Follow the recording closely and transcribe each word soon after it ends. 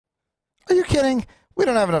Are you kidding? We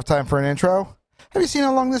don't have enough time for an intro. Have you seen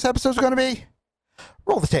how long this episode's going to be?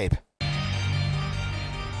 Roll the tape.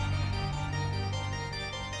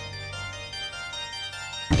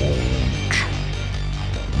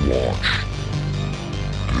 Watch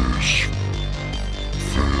this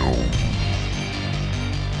film.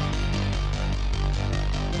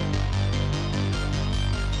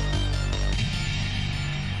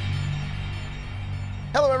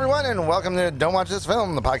 Hello, everyone, and welcome to Don't Watch This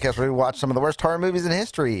Film, the podcast where we watch some of the worst horror movies in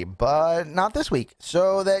history, but not this week,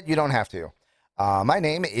 so that you don't have to. My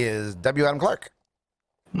name is W. Adam Clark.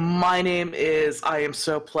 My name is I am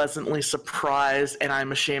so pleasantly surprised, and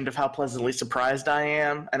I'm ashamed of how pleasantly surprised I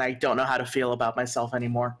am, and I don't know how to feel about myself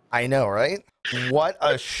anymore. I know, right? What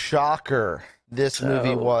a shocker this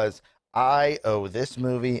movie was. I owe this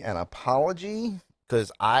movie an apology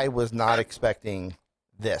because I was not expecting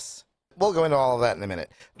this. We'll go into all of that in a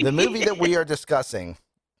minute. The movie that we are discussing.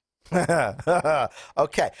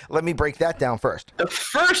 Okay, let me break that down first. The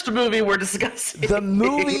first movie we're discussing. The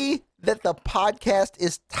movie that the podcast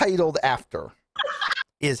is titled after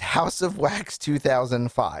is House of Wax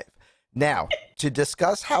 2005. Now, to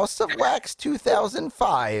discuss House of Wax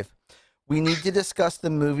 2005, we need to discuss the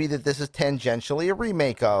movie that this is tangentially a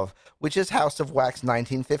remake of, which is House of Wax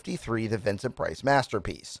 1953, the Vincent Price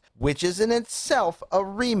masterpiece, which is in itself a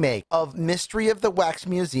remake of Mystery of the Wax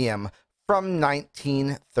Museum from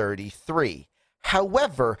 1933.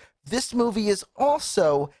 However, this movie is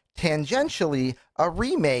also tangentially a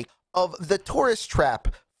remake of The Tourist Trap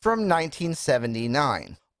from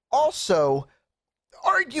 1979. Also,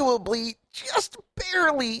 arguably, just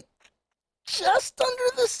barely, just under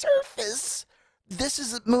the surface,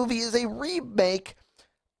 movie is a remake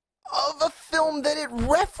of a film that it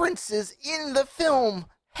references in the film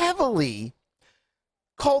heavily,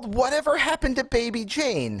 called Whatever Happened to Baby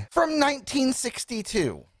Jane from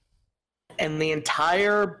 1962. And the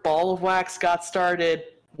entire Ball of Wax got started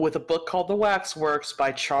with a book called The Waxworks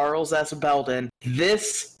by Charles S. Belden.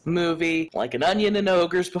 This movie, like an onion and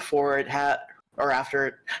ogres before it had, or after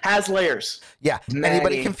it, has layers. Yeah. Maggie.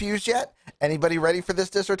 Anybody confused yet? Anybody ready for this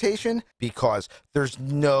dissertation? Because there's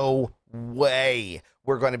no way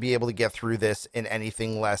we're going to be able to get through this in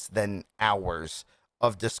anything less than hours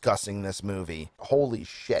of discussing this movie. Holy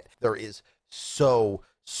shit. There is so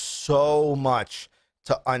much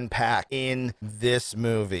to unpack in this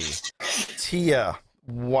movie. Tia,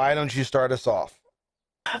 why don't you start us off?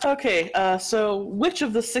 Okay, so which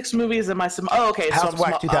of the six movies am I... House of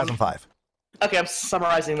Wax 2005. Okay, I'm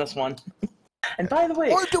summarizing this one. And by the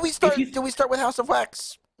way... Or do we start with House of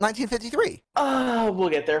Wax 1953? We'll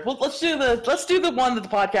get there. Well, let's do the one that the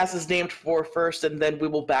podcast is named for first, and then we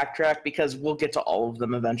will backtrack because we'll get to all of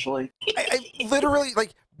them eventually. I literally,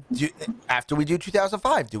 after we do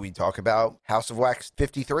 2005, do we talk about House of Wax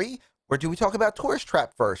 53? Or do we talk about Tourist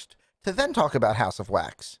Trap first, to then talk about House of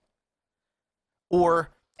Wax?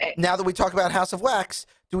 Or, now that we talk about House of Wax,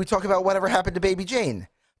 do we talk about Whatever Happened to Baby Jane,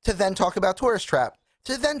 to then talk about Tourist Trap,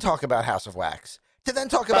 to then talk about House of Wax, to then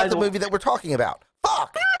talk about the movie that we're talking about?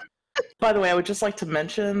 Fuck! By the way, I would just like to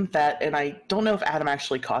mention that, and I don't know if Adam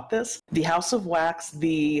actually caught this, the House of Wax,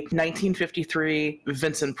 the 1953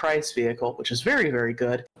 Vincent Price vehicle, which is very, very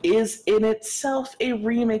good, is in itself a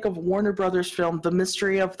remake of Warner Brothers' film The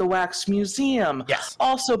Mystery of the Wax Museum. Yes.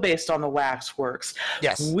 Also based on the Waxworks.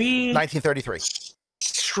 Yes. 1933.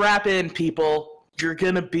 Strap in, people. You're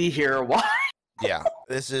gonna be here a while. Yeah.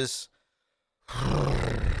 This is...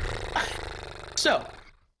 So...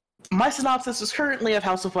 my synopsis is currently of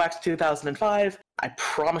House of Wax 2005. I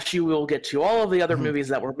promise you we will get to all of the other movies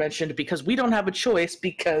that were mentioned because we don't have a choice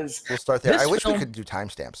because... We'll start there. I wish we could do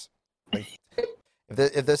timestamps.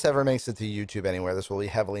 If this ever makes it to YouTube anywhere, this will be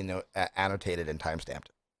heavily annotated and timestamped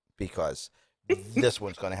because this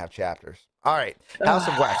one's going to have chapters. All right. House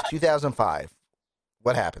of Wax 2005.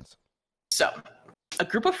 What happens? So... a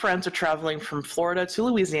group of friends are traveling from Florida to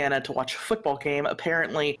Louisiana to watch a football game,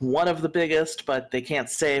 apparently one of the biggest, but they can't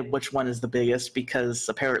say which one is the biggest because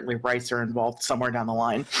apparently rights are involved somewhere down the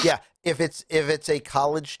line. Yeah, if it's a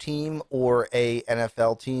college team or a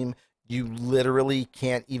NFL team, you literally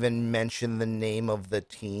can't even mention the name of the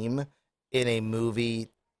team in a movie,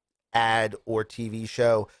 ad, or TV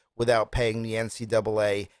show without paying the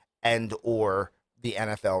NCAA and or the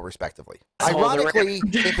NFL respectively. Ironically,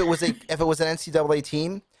 if it was an NCAA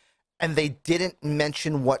team and they didn't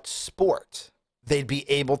mention what sport, they'd be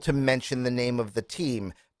able to mention the name of the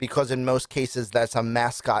team because in most cases that's a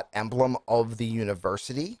mascot emblem of the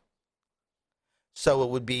university. So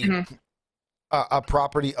it would be a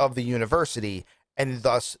property of the university and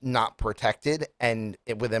thus not protected and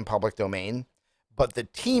within public domain. But the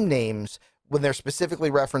team names when they're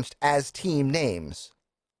specifically referenced as team names,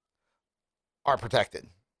 are protected.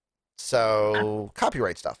 So,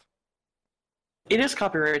 copyright stuff. It is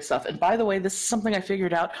copyrighted stuff. And by the way, this is something I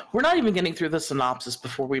figured out. We're not even getting through the synopsis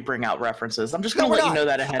before we bring out references. I'm just going to let you know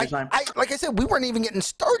that ahead of time. Like I said, we weren't even getting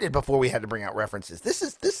started before we had to bring out references. This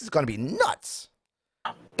is going to be nuts.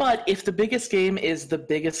 But if the biggest game is the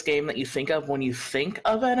biggest game that you think of when you think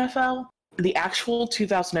of NFL, the actual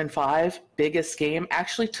 2005 biggest game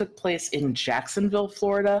actually took place in Jacksonville,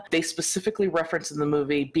 Florida. They specifically reference in the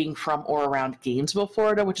movie being from or around Gainesville,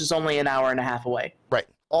 Florida, which is only an hour and a half away. Right.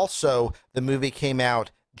 Also, the movie came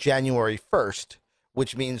out January 1st,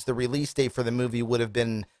 which means the release date for the movie would have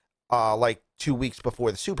been like 2 weeks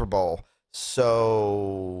before the Super Bowl.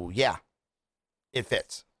 So, yeah, it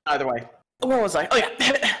fits. Either way. Where was I? Oh,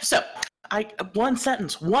 yeah. So, one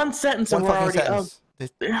sentence, and we're already... Sentence.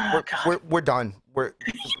 We're done.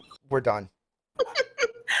 We're done.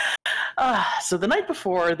 So the night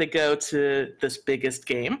before they go to this biggest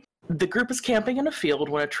game, the group is camping in a field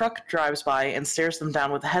when a truck drives by and stares them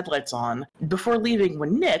down with the headlights on before leaving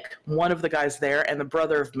when Nick, one of the guys there and the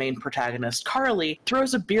brother of main protagonist Carly,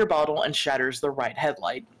 throws a beer bottle and shatters the right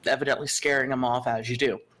headlight, evidently scaring him off as you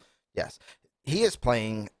do. Yes. He is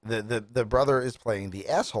playing, the brother is playing the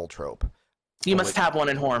asshole trope. You must have one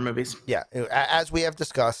in horror movies. Yeah. As we have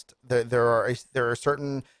discussed, there are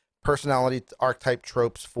certain personality archetype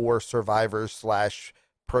tropes for survivors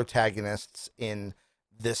 / protagonists in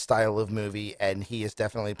this style of movie, and he is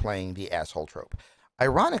definitely playing the asshole trope.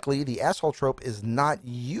 Ironically, the asshole trope is not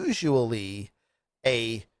usually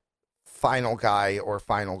a final guy or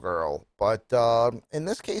final girl, but in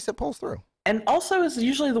this case, it pulls through. And also is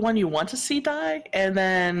usually the one you want to see die, and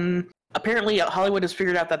then apparently Hollywood has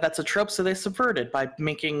figured out that that's a trope, so they subvert it by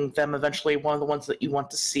making them eventually one of the ones that you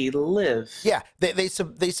want to see live. Yeah, they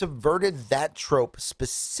subverted that trope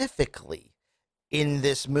specifically in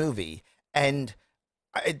this movie, and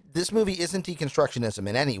this movie isn't deconstructionism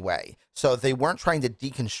in any way, so they weren't trying to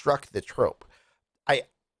deconstruct the trope. I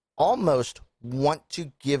almost want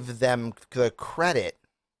to give them the credit,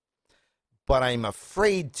 but I'm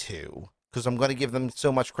afraid to, because I'm going to give them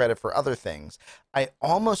so much credit for other things. I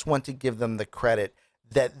almost want to give them the credit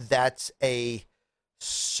that that's a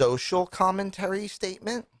social commentary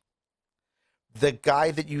statement. The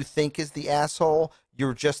guy that you think is the asshole,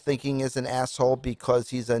 you're just thinking is an asshole because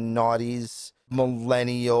he's a naughty's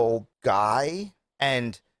millennial guy,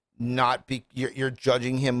 and you're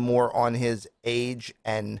judging him more on his age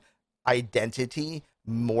and identity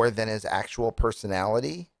more than his actual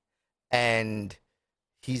personality, and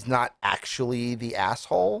he's not actually the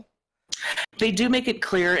asshole. They do make it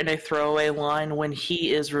clear in a throwaway line when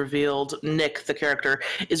he is revealed, Nick, the character,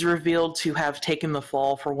 is revealed to have taken the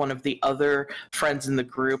fall for one of the other friends in the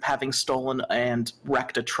group having stolen and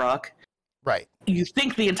wrecked a truck. Right. You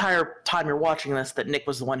think the entire time you're watching this that Nick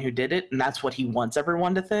was the one who did it, and that's what he wants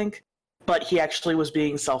everyone to think, but he actually was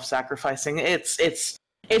being self-sacrificing.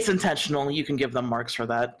 It's intentional. You can give them marks for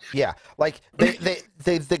that. Yeah, like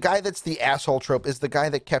the guy that's the asshole trope is the guy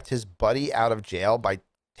that kept his buddy out of jail by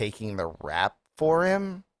taking the rap for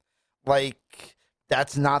him. Like,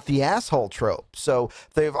 that's not the asshole trope. So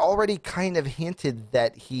they've already kind of hinted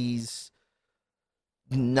that he's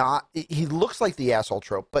not. He looks like the asshole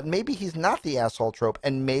trope, but maybe he's not the asshole trope,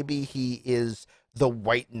 and maybe he is the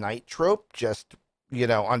white knight trope, just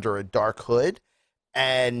under a dark hood,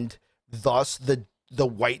 and thus the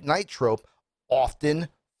white knight trope, often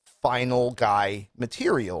final guy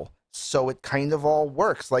material. So it kind of all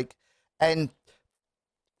works. Like, and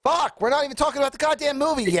fuck, we're not even talking about the goddamn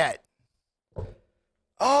movie yet.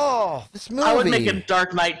 Oh, this movie. I would make a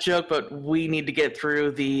Dark Knight joke, but we need to get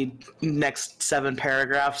through the next 7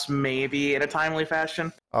 paragraphs, maybe in a timely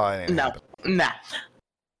fashion. Oh, no. Nah.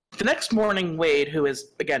 The next morning, Wade, who is,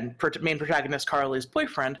 again, main protagonist Carly's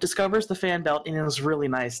boyfriend, discovers the fan belt in his really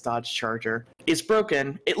nice Dodge Charger is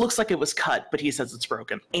broken. It looks like it was cut, but he says it's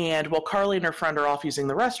broken. And while Carly and her friend are off using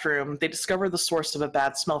the restroom, they discover the source of a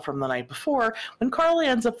bad smell from the night before when Carly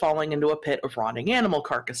ends up falling into a pit of rotting animal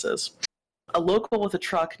carcasses. A local with a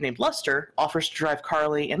truck named Lester offers to drive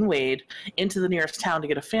Carly and Wade into the nearest town to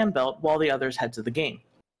get a fan belt while the others head to the game.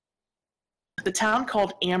 The town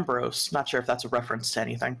called Ambrose, not sure if that's a reference to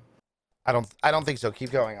anything. I don't think so.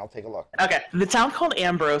 Keep going. I'll take a look. Okay. The town called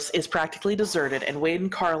Ambrose is practically deserted, and Wade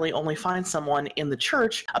and Carly only find someone in the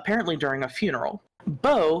church, apparently during a funeral.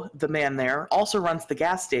 Bo, the man there, also runs the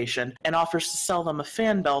gas station and offers to sell them a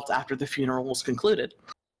fan belt after the funeral was concluded.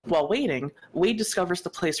 While waiting, Wade discovers the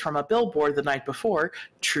place from a billboard the night before,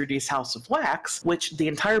 Trudy's House of Wax, which the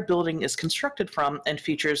entire building is constructed from and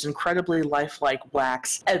features incredibly lifelike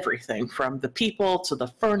wax everything from the people to the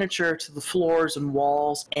furniture to the floors and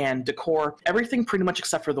walls and decor. Everything pretty much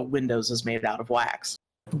except for the windows is made out of wax.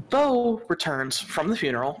 Bo returns from the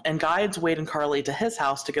funeral and guides Wade and Carly to his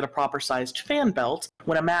house to get a proper-sized fan belt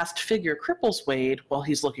when a masked figure cripples Wade while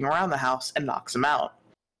he's looking around the house and knocks him out.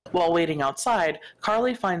 While waiting outside,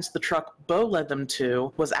 Carly finds the truck Bo led them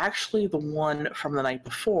to was actually the one from the night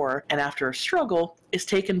before, and after a struggle, is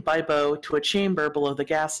taken by Bo to a chamber below the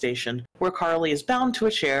gas station, where Carly is bound to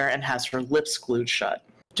a chair and has her lips glued shut.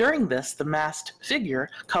 During this, the masked figure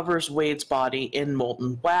covers Wade's body in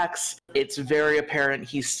molten wax. It's very apparent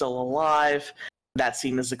he's still alive. That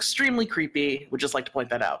scene is extremely creepy. Would just like to point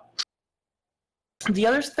that out. The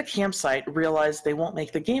others at the campsite realize they won't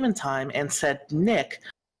make the game in time and send Nick,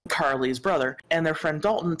 Carly's brother, and their friend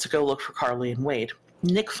Dalton to go look for Carly and Wade.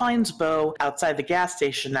 Nick finds Bo outside the gas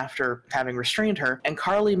station after having restrained her, and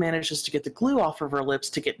Carly manages to get the glue off of her lips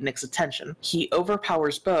to get Nick's attention. He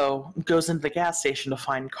overpowers Bo, goes into the gas station to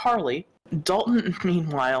find Carly. Dalton,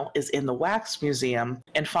 meanwhile, is in the wax museum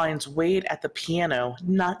and finds Wade at the piano,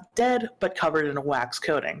 not dead, but covered in a wax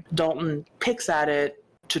coating. Dalton picks at it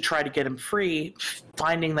to try to get him free,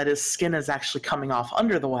 finding that his skin is actually coming off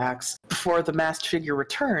under the wax, before the masked figure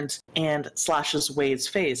returns and slashes Wade's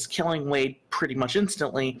face, killing Wade pretty much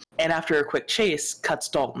instantly, and after a quick chase, cuts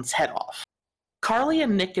Dalton's head off. Carly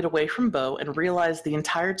and Nick get away from Bo and realize the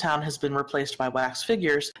entire town has been replaced by wax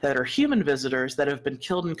figures that are human visitors that have been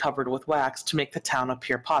killed and covered with wax to make the town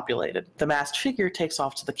appear populated. The masked figure takes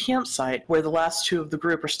off to the campsite, where the last two of the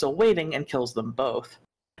group are still waiting, and kills them both.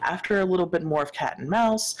 After a little bit more of cat and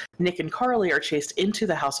mouse, Nick and Carly are chased into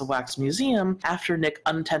the House of Wax museum after Nick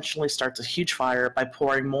unintentionally starts a huge fire by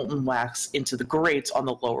pouring molten wax into the grates on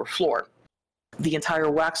the lower floor. The entire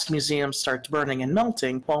wax museum starts burning and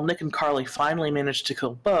melting, while Nick and Carly finally manage to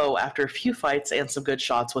kill Bo after a few fights and some good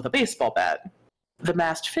shots with a baseball bat. The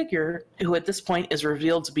masked figure, who at this point is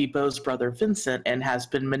revealed to be Bo's brother Vincent and has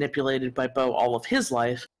been manipulated by Bo all of his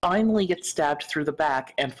life, finally gets stabbed through the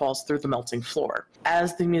back and falls through the melting floor.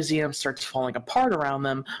 As the museum starts falling apart around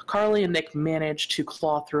them, Carly and Nick manage to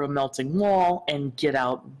claw through a melting wall and get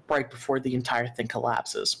out right before the entire thing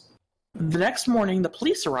collapses. The next morning, the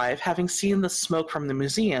police arrive, having seen the smoke from the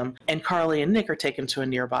museum, and Carly and Nick are taken to a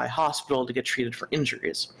nearby hospital to get treated for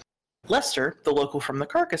injuries. Lester, the local from the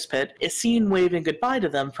carcass pit, is seen waving goodbye to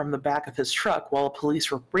them from the back of his truck, while a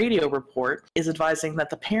police radio report is advising that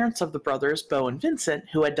the parents of the brothers, Bo and Vincent,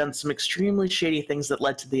 who had done some extremely shady things that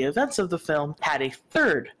led to the events of the film, had a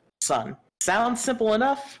third son. Sounds simple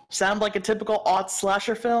enough? Sound like a typical aught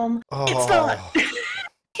slasher film? Oh. It's not!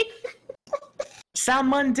 Sound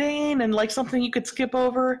mundane and like something you could skip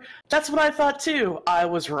over? That's what I thought too. I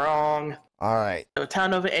was wrong. All right. So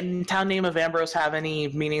town name of Ambrose have any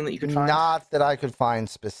meaning that you could find? Not that I could find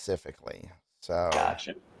specifically. So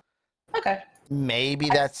Gotcha. Okay. maybe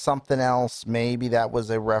that's something else. Maybe that was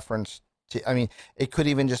a reference to, I mean, it could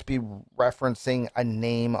even just be referencing a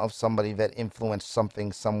name of somebody that influenced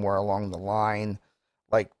something somewhere along the line.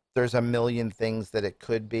 Like, there's a million things that it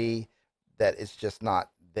could be that it's just not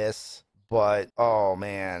this. But, oh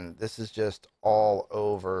man, this is just all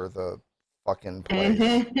over the fucking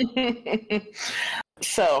place.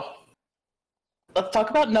 So, let's talk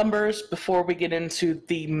about numbers before we get into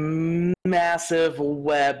the massive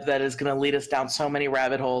web that is going to lead us down so many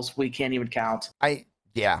rabbit holes we can't even count.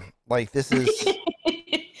 This is...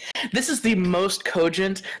 This is the most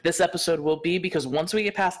cogent this episode will be, because once we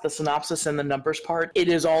get past the synopsis and the numbers part, it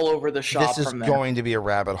is all over the shop This is from there. going to be a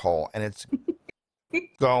rabbit hole, and it's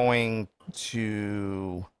going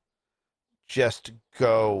to just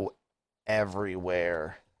go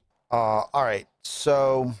everywhere. All right,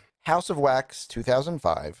 so House of Wax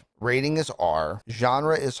 2005, rating is R,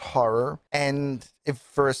 genre is horror, and if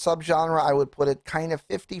for a subgenre, I would put it kind of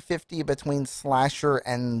 50-50 between slasher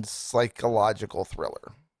and psychological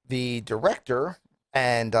thriller. The director,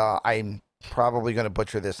 and I'm probably going to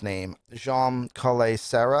butcher this name, Jean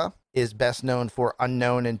Collet-Serra, is best known for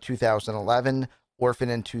Unknown in 2011, Orphan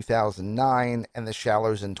in 2009, and The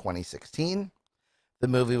Shallows in 2016. The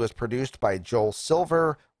movie was produced by Joel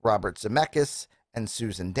Silver, Robert Zemeckis, and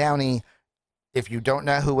Susan Downey. If you don't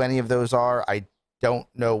know who any of those are, I don't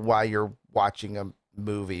know why you're watching a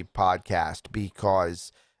movie podcast,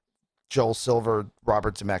 because Joel Silver,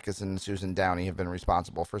 Robert Zemeckis, and Susan Downey have been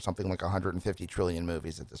responsible for something like 150 trillion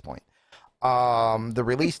movies at this point. The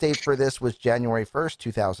release date for this was January 1st,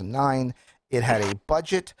 2009. It had a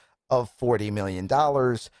budget of $40 million.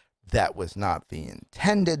 That was not the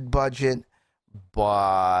intended budget,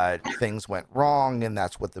 but things went wrong, and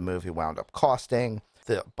that's what the movie wound up costing.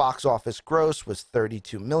 The box office gross was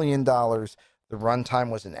 $32 million. The runtime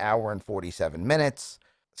was an hour and 47 minutes,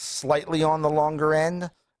 slightly on the longer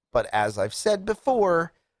end. But as I've said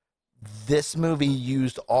before, this movie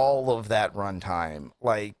used all of that runtime.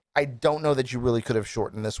 Like, I don't know that you really could have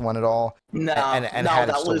shortened this one at all. No, and no, had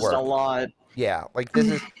it that still was work. a lot. Yeah, like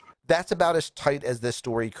that's about as tight as this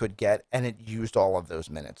story could get, and it used all of those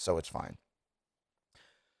minutes, so it's fine.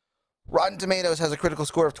 Rotten Tomatoes has a critical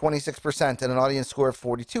score of 26% and an audience score of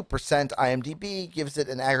 42%. IMDb gives it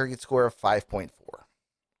an aggregate score of 5.4.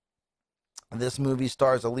 This movie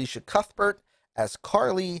stars Alicia Cuthbert as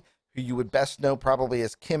Carly, who you would best know probably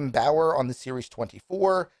as Kim Bauer on the series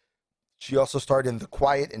 24. She also starred in The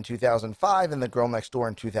Quiet in 2005 and The Girl Next Door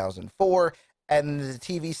in 2004, and the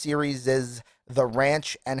TV series is The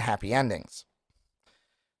Ranch and Happy Endings.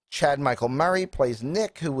 Chad Michael Murray plays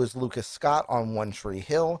Nick, who was Lucas Scott on One Tree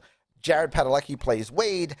Hill. Jared Padalecki plays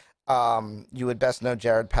Wade. You would best know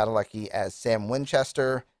Jared Padalecki as Sam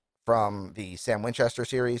Winchester from the Sam Winchester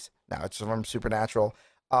series. Now it's from Supernatural.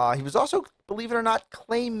 He was also, believe it or not,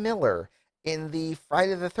 Clay Miller in the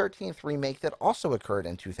Friday the 13th remake that also occurred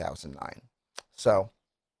in 2009. So,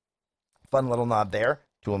 fun little nod there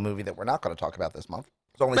to a movie that we're not going to talk about this month.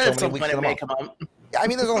 There's only so many weeks in a month. I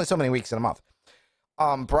mean, there's only so many weeks in a month.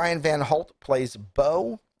 Brian Van Holt plays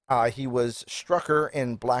Bo. He was Strucker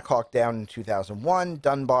in Black Hawk Down in 2001,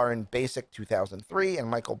 Dunbar in Basic 2003, and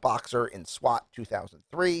Michael Boxer in SWAT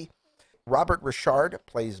 2003. Robert Richard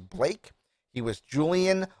plays Blake. He was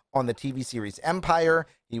Julian on the TV series Empire.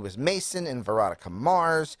 He was Mason in Veronica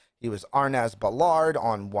Mars. He was Arnaz Ballard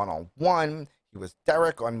on 101. He was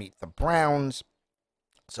Derek on Meet the Browns.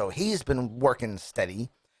 So he's been working steady.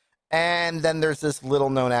 And then there's this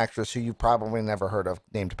little-known actress who you probably never heard of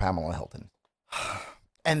named Pamela Hilton.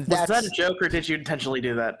 And Was that a joke, or did you intentionally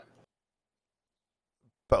do that?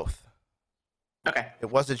 Both. Okay.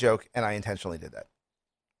 It was a joke, and I intentionally did that.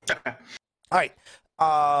 Okay. All right.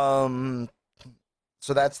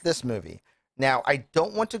 So that's this movie. Now, I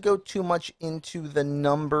don't want to go too much into the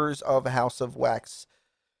numbers of House of Wax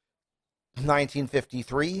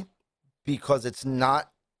 1953 because it's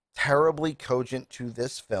not terribly cogent to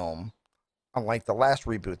this film, unlike the last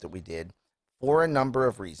reboot that we did, for a number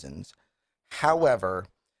of reasons. However,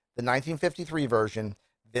 the 1953 version,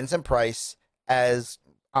 Vincent Price as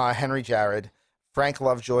Henry Jared, Frank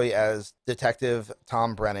Lovejoy as Detective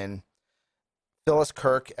Tom Brennan, Phyllis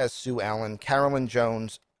Kirk as Sue Allen, Carolyn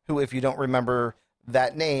Jones, who, if you don't remember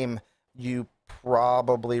that name, you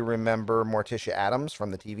probably remember Morticia Addams from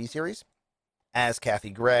the TV series, as Kathy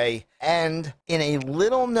Gray, and in a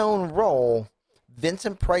little-known role,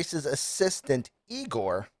 Vincent Price's assistant,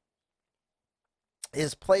 Igor,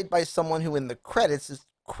 is played by someone who in the credits is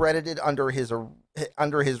credited under his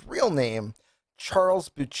real name, Charles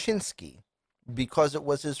Buczynski, because it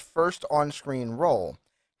was his first on-screen role.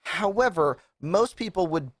 However, most people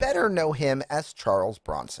would better know him as Charles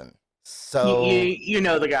Bronson. So you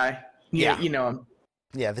know the guy. Yeah. You know him.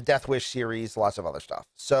 Yeah, the Death Wish series, lots of other stuff.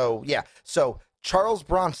 So, yeah. So, Charles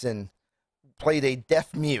Bronson played a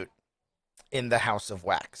deaf mute in the House of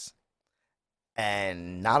Wax.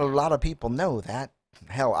 And not a lot of people know that.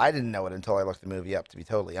 Hell, I didn't know it until I looked the movie up, to be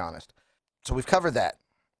totally honest. So, we've covered that.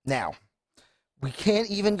 Now, we can't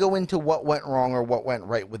even go into what went wrong or what went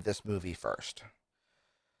right with this movie first.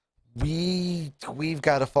 We've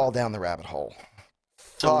got to fall down the rabbit hole.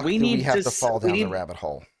 So we have to fall down the rabbit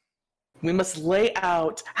hole. We must lay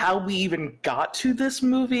out how we even got to this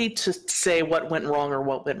movie to say what went wrong or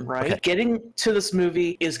what went right. Okay. Getting to this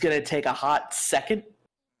movie is going to take a hot second.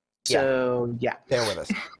 So, yeah. Bear with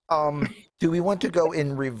us. Do we want to go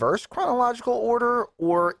in reverse chronological order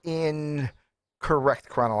or in correct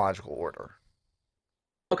chronological order?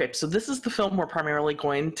 Okay, so this is the film we're primarily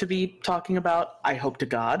going to be talking about, I hope to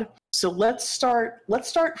God. So let's start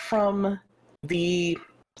from the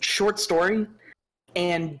short story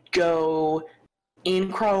and go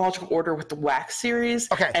in chronological order with the Wax series,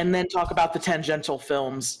 okay, and then talk about the tangential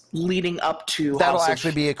films leading up to That'll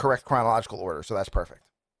actually be a correct chronological order, so that's perfect.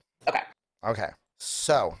 Okay.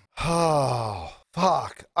 So, oh,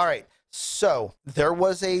 fuck. All right. So, there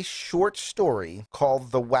was a short story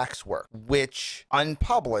called The Waxwork, which,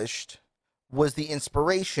 unpublished, was the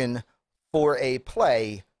inspiration for a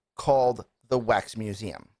play called The Wax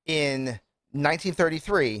Museum. In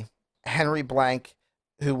 1933, Henry Blank,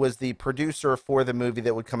 who was the producer for the movie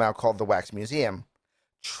that would come out called The Wax Museum,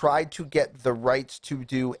 tried to get the rights to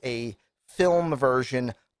do a film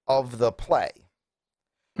version of the play.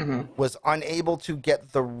 Was unable to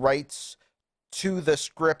get the rights to the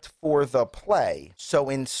script for the play. So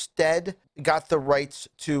instead, got the rights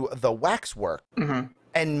to the waxwork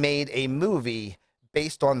and made a movie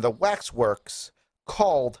based on the waxworks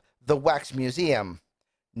called The Wax Museum,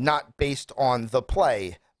 not based on the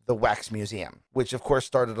play The Wax Museum, which of course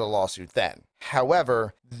started a lawsuit then.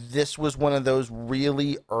 However, this was one of those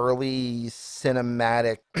really early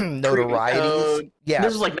cinematic notorieties. Yeah,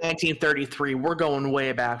 this was like 1933. We're going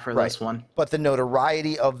way back for this one. But the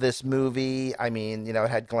notoriety of this movie, I mean, you know,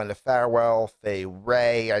 it had Glenda Farrell, Fay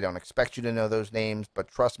Wray. I don't expect you to know those names, but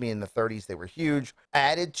trust me, in the 30s, they were huge.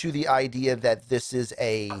 Added to the idea that this is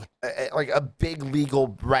a big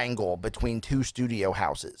legal wrangle between two studio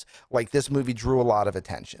houses. Like, this movie drew a lot of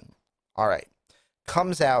attention. All right.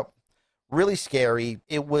 Comes out. Really scary.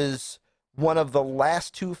 It was one of the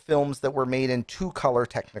last two films that were made in 2-color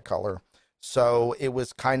Technicolor. So it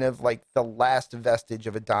was kind of like the last vestige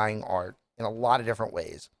of a dying art in a lot of different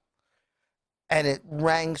ways. And it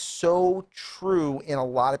rang so true in a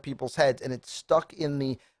lot of people's heads, and it stuck in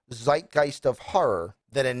the zeitgeist of horror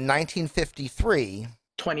that in 1953...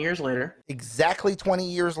 20 years later. Exactly 20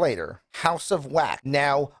 years later, House of Wax,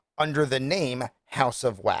 now under the name House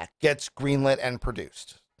of Wax, gets greenlit and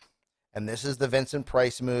produced. And this is the Vincent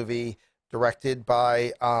Price movie, directed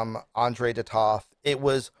by Andre de Toth. It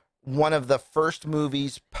was one of the first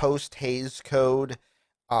movies post-Hays Code.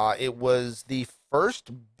 It was the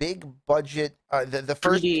first big budget, the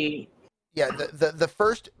first, 3D. Yeah, the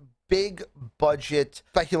first big budget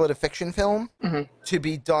speculative fiction film to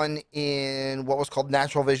be done in what was called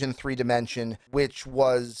Natural Vision 3D, which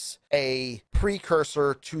was a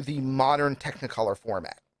precursor to the modern Technicolor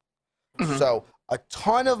format. So a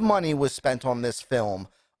ton of money was spent on this film.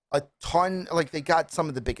 A ton, like, they got some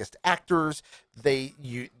of the biggest actors. They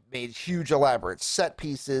made huge elaborate set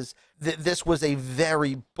pieces. This was a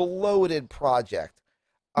very bloated project.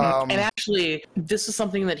 And actually, this is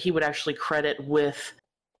something that he would actually credit with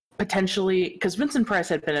potentially, because Vincent Price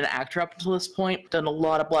had been an actor up until this point, done a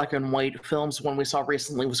lot of black and white films. One we saw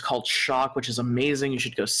recently was called Shock, which is amazing. You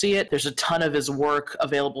should go see it. There's a ton of his work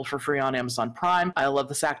available for free on Amazon Prime. I love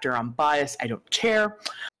this actor. I'm biased. I don't care.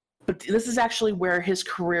 But this is actually where his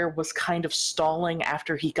career was kind of stalling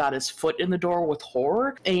after he got his foot in the door with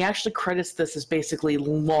horror. And he actually credits this as basically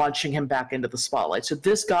launching him back into the spotlight. So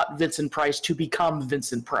this got Vincent Price to become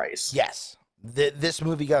Vincent Price. Yes. This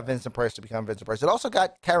movie got Vincent Price to become Vincent Price. It also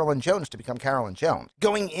got Carolyn Jones to become Carolyn Jones.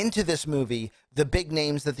 Going into this movie, the big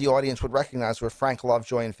names that the audience would recognize were Frank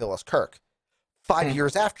Lovejoy and Phyllis Kirk. 5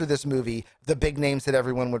 years after this movie, the big names that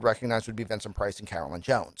everyone would recognize would be Vincent Price and Carolyn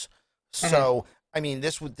Jones. So, I mean,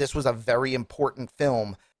 this was a very important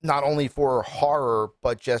film, not only for horror,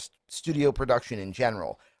 but just studio production in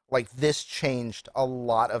general. Like, this changed a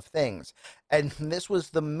lot of things. And this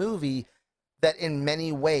was the movie that in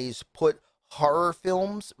many ways put horror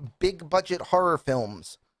films, big budget horror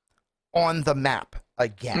films, on the map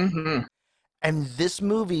again. And this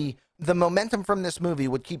movie, the momentum from this movie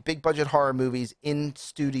would keep big budget horror movies in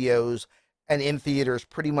studios and in theaters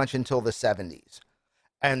pretty much until the 70s.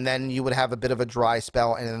 And then you would have a bit of a dry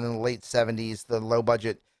spell, and in the late 70s, the low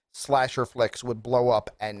budget slasher flicks would blow up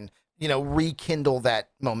and, you know, rekindle that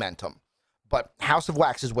momentum. But House of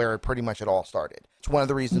Wax is where pretty much it all started. It's one of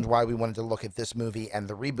the reasons why we wanted to look at this movie and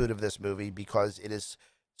the reboot of this movie, because it is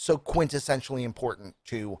so quintessentially important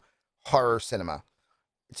to horror cinema.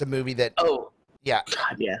 It's a movie that,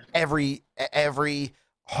 every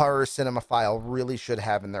horror cinemaphile really should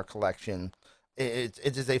have in their collection.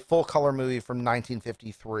 It is a full-color movie from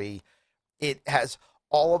 1953. It has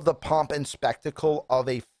all of the pomp and spectacle of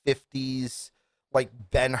a 50s, like,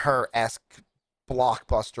 Ben-Hur-esque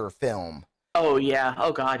blockbuster film. Oh, yeah.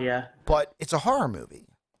 Oh, God, yeah. But it's a horror movie.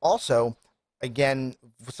 Also, again,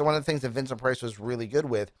 so one of the things that Vincent Price was really good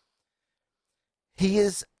with, he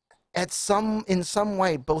is in some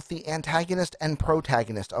way both the antagonist and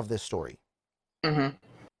protagonist of this story.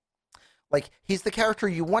 Like, he's the character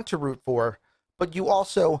you want to root for, but you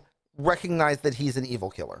also recognize that he's an evil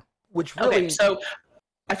killer, which really... Okay, so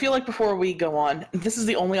I feel like before we go on, this is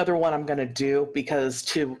the only other one I'm going to do, because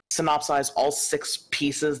to synopsize all 6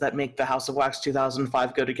 pieces that make the House of Wax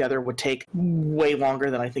 2005 go together would take way longer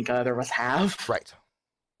than I think either of us have. Right.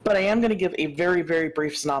 But I am going to give a very, very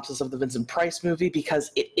brief synopsis of the Vincent Price movie,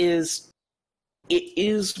 because it is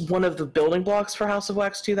one of the building blocks for House of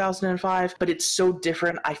Wax 2005, but it's so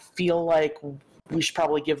different. I feel like we should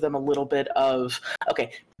probably give them a little bit of,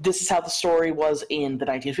 okay, this is how the story was in the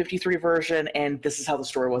 1953 version, and this is how the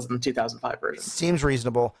story was in the 2005 version. Seems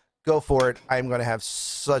reasonable. Go for it. I'm going to have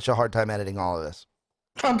such a hard time editing all of this.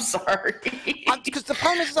 I'm sorry. Because the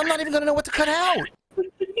problem is I'm not even going to know what to cut out.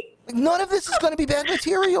 None of this is going to be bad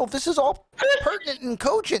material. This is all pertinent and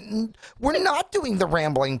cogent, and we're not doing the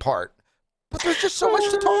rambling part. But there's just so much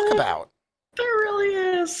to talk about. There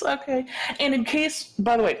really is. Okay. And in case,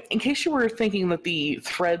 by the way, in case you were thinking that the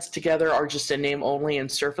threads together are just a name only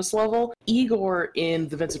and surface level, Igor in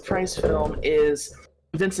the Vincent Price film is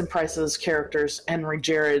Vincent Price's character's Henry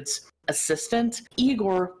Jared's assistant.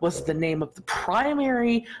 Igor was the name of the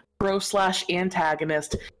primary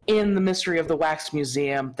pro/antagonist in the Mystery of the Wax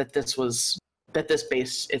Museum that this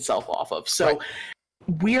based itself off of. So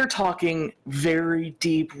we are talking very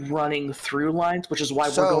deep running through lines, which is why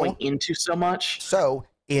we're going into so much. So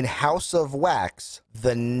in House of Wax,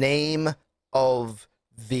 the name of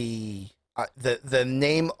the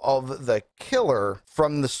name of the killer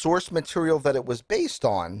from the source material that it was based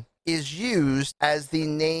on is used as the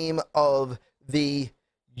name of the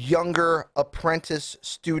younger apprentice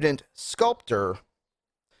student sculptor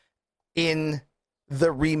in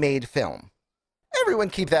the remade film. Everyone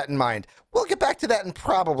keep that in mind. We'll get back to that in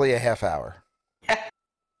probably a half hour.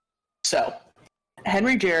 So,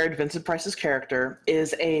 Henry Jared, Vincent Price's character,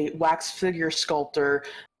 is a wax figure sculptor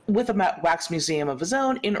with a wax museum of his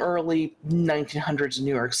own in early 1900s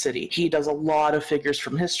New York City. He does a lot of figures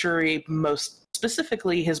from history, most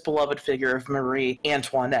specifically his beloved figure of Marie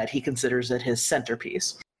Antoinette. He considers it his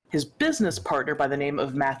centerpiece. His business partner by the name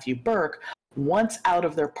of Matthew Burke wants out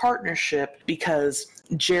of their partnership because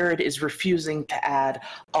Jared is refusing to add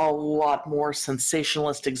a lot more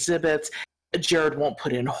sensationalist exhibits. Jared won't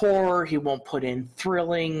put in horror, he won't put in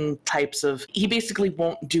thrilling types of... He basically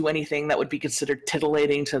won't do anything that would be considered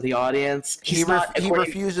tittillating to the audience. He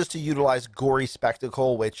refuses to utilize gory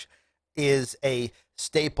spectacle, which is a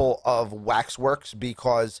staple of waxworks,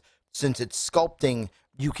 because since it's sculpting,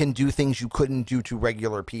 you can do things you couldn't do to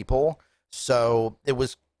regular people. So it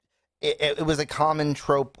was a common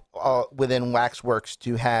trope within waxworks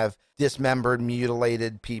to have dismembered,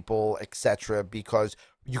 mutilated people, etc., because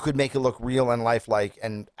you could make it look real and lifelike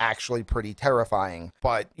and actually pretty terrifying,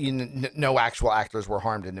 but no actual actors were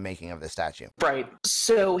harmed in the making of this statue. Right.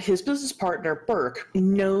 So his business partner, Burke,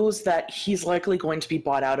 knows that he's likely going to be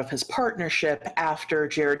bought out of his partnership after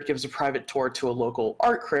Jared gives a private tour to a local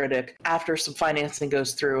art critic, after some financing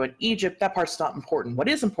goes through in Egypt. That part's not important. What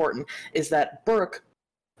is important is that Burke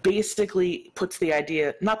basically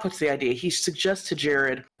he suggests to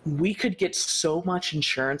Jared, we could get so much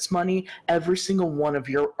insurance money. Every single one of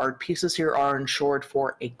your art pieces here are insured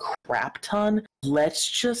for a crap ton. Let's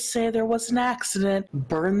just say there was an accident,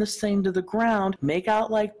 burn this thing to the ground, make out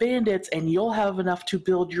like bandits, and you'll have enough to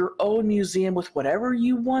build your own museum with whatever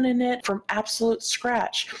you want in it from absolute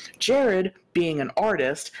scratch. Jared, being an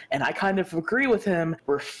artist, and I kind of agree with him,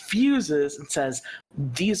 refuses and says,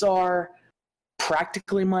 these are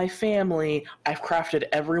practically my family. I've crafted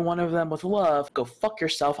every one of them with love. Go fuck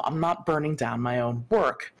yourself. I'm not burning down my own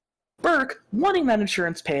work. Burke, wanting that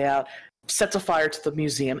insurance payout, sets a fire to the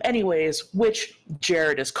museum anyways, which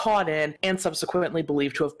Jared is caught in and subsequently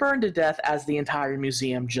believed to have burned to death as the entire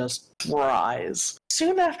museum just fries.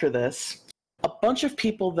 Soon after this, a bunch of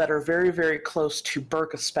people that are very, very close to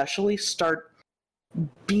Burke especially start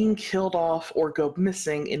being killed off or go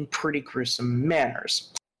missing in pretty gruesome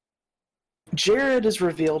manners. Jared is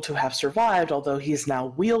revealed to have survived, although he's now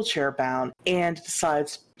wheelchair-bound, and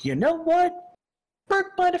decides, you know what?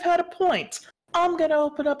 Burke might have had a point. I'm going to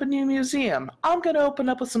open up a new museum. I'm going to open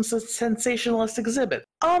up with some sensationalist exhibits.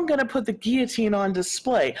 I'm going to put the guillotine on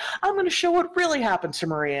display. I'm going to show what really happened to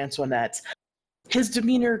Marie Antoinette. His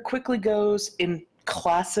demeanor quickly goes in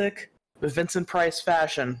classic Vincent Price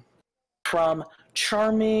fashion, from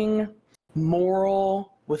charming, moral,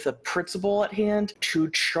 with a principle at hand, to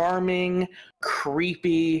charming,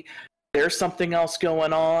 creepy, there's something else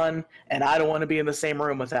going on, and I don't want to be in the same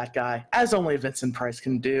room with that guy, as only Vincent Price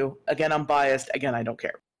can do. Again, I'm biased. Again, I don't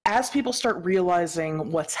care. As people start realizing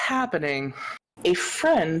what's happening, a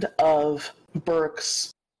friend of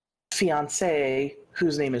Burke's fiancée,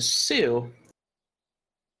 whose name is Sue,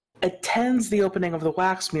 attends the opening of the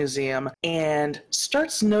Wax Museum and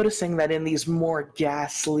starts noticing that in these more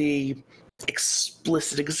ghastly,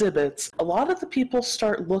 explicit exhibits, a lot of the people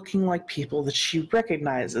start looking like people that she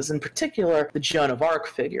recognizes, in particular the Joan of Arc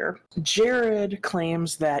figure. Jared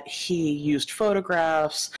claims that he used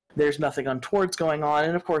photographs, there's nothing untoward going on,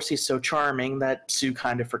 and of course he's so charming that Sue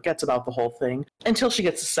kind of forgets about the whole thing until she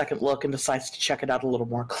gets a second look and decides to check it out a little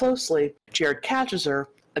more closely. Jared catches her,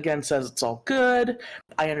 again says it's all good,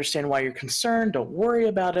 I understand why you're concerned, don't worry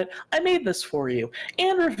about it, I made this for you,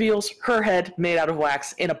 and reveals her head made out of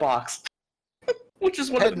wax in a box. Which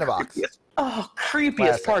is one of the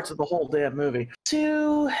creepiest parts of the whole damn movie.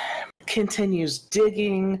 Sue continues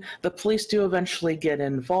digging. The police do eventually get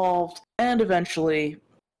involved, and eventually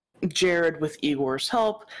Jared, with Igor's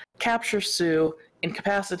help, captures Sue,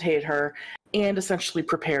 incapacitate her, and essentially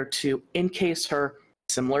prepare to encase her,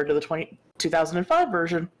 similar to the 2005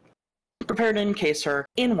 version, prepare to encase her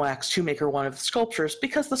in wax to make her one of the sculptures,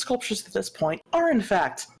 because the sculptures at this point are in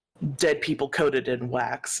fact dead people coated in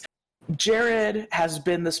wax. Jared has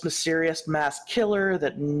been this mysterious mass killer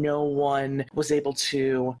that no one was able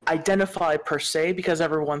to identify per se, because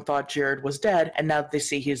everyone thought Jared was dead, and now that they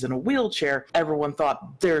see he's in a wheelchair, everyone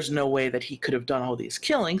thought there's no way that he could have done all these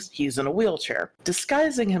killings. He's in a wheelchair.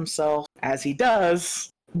 Disguising himself, as he does,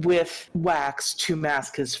 with wax to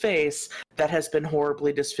mask his face that has been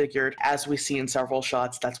horribly disfigured, as we see in several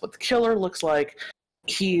shots. That's what the killer looks like.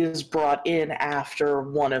 He is brought in after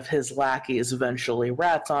one of his lackeys eventually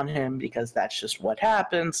rats on him, because that's just what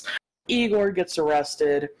happens. Igor gets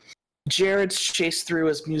arrested. Jared's chased through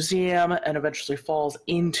his museum and eventually falls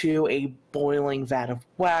into a boiling vat of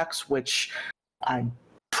wax, which I'm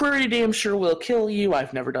pretty damn sure will kill you.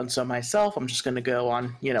 I've never done so myself. I'm just going to go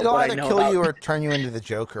on, It'll what I either know kill about. you or turn you into the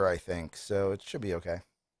Joker, I think. So it should be okay.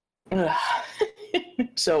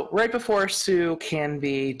 So right before Sue can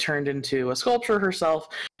be turned into a sculpture herself,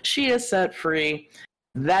 she is set free.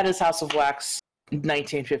 That is House of Wax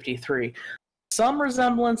 1953. Some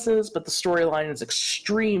resemblances, but the storyline is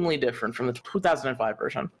extremely different from the 2005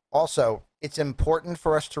 version. Also, it's important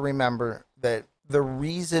for us to remember that the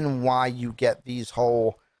reason why you get these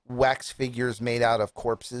whole wax figures made out of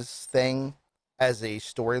corpses thing as a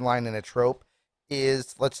storyline and a trope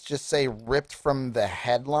is, let's just say, ripped from the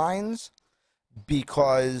headlines,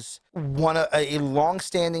 because a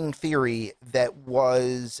long-standing theory that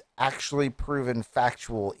was actually proven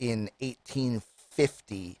factual in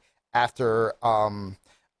 1850 after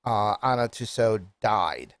Anna Tussaud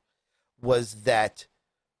died was that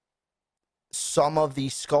some of the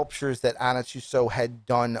sculptures that Anna Tussaud had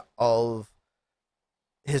done of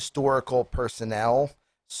historical personnel,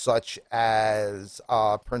 such as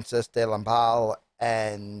Princess de Lamballe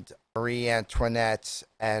and Marie Antoinette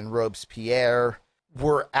and Robespierre,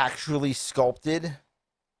 were actually sculpted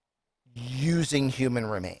using human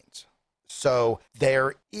remains. So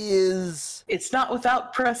there is... It's not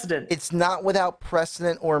without precedent. It's not without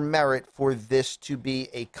precedent or merit for this to be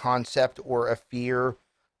a concept or a fear.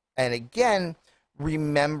 And again,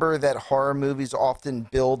 remember that horror movies often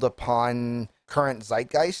build upon current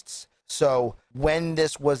zeitgeists. So when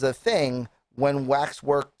this was a thing, when wax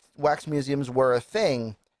museums were a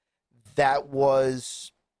thing, that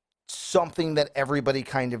was something that everybody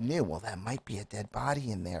kind of knew. Well, that might be a dead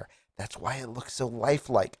body in there. That's why it looks so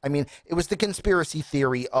lifelike. I mean, it was the conspiracy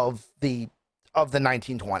theory of the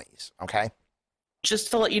 1920s, okay?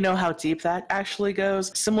 Just to let you know how deep that actually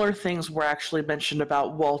goes, similar things were actually mentioned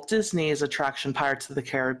about Walt Disney's attraction Pirates of the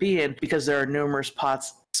Caribbean, because there are numerous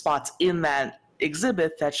spots in that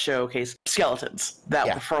exhibit that showcase skeletons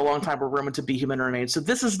that for a long time were rumored to be human remains. So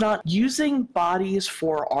this is not using bodies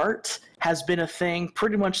for art has been a thing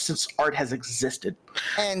pretty much since art has existed.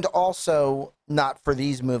 And also, not for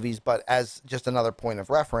these movies, but as just another point of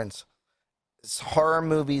reference, horror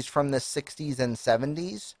movies from the 60s and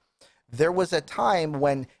 70s, there was a time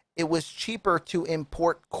when it was cheaper to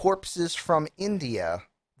import corpses from India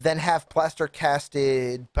than have plaster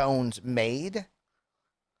casted bones made.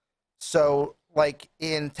 So, like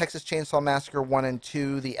in Texas Chainsaw Massacre 1 and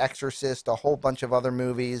 2, The Exorcist, a whole bunch of other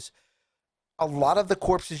movies, a lot of the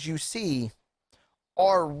corpses you see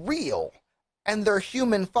are real, and they're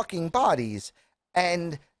human fucking bodies,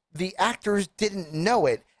 and the actors didn't know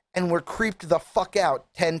it, and were creeped the fuck out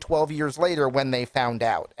 10, 12 years later when they found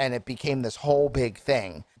out, and it became this whole big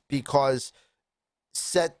thing, because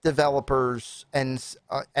set developers and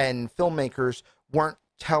filmmakers weren't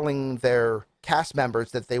telling their cast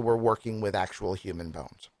members that they were working with actual human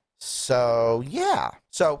bones. So, yeah.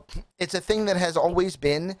 So, it's a thing that has always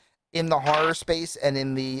been in the horror space and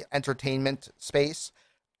in the entertainment space,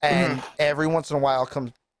 and every once in a while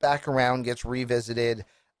comes back around, gets revisited.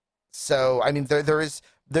 So, I mean, there is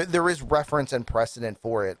reference and precedent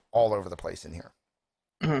for it all over the place in here.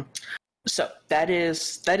 Mm-hmm. So that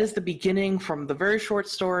is the beginning from the very short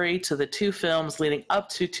story to the two films leading up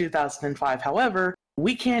to 2005. However,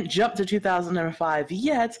 we can't jump to 2005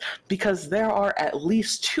 yet, because there are at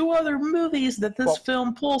least two other movies that this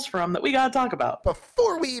film pulls from that we got to talk about.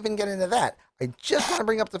 Before we even get into that, I just want to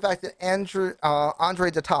bring up the fact that Andre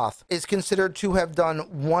Detoth is considered to have done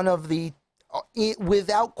one of the,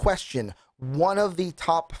 without question, one of the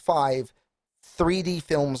top 5 3D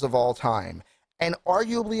films of all time, and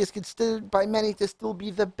arguably is considered by many to still be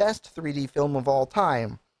the best 3D film of all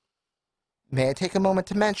time. may I take a moment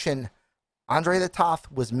to mention Andre the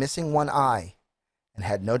Toth was missing one eye and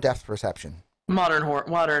had no depth perception. Modern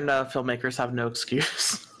filmmakers have no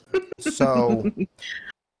excuse. So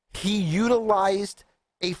he utilized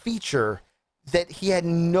a feature that he had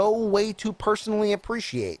no way to personally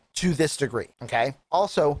appreciate to this degree. Okay.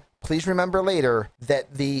 Also, please remember later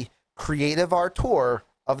that the creative auteur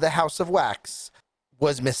of the House of Wax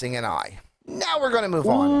was missing an eye. Now we're going to move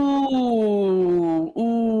on. Ooh.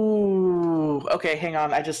 Okay, hang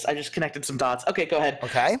on. I just connected some dots. Okay, go ahead.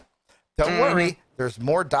 Okay. Don't worry. There's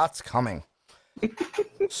more dots coming.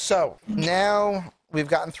 So now we've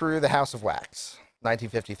gotten through the House of Wax,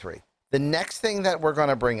 1953. The next thing that we're going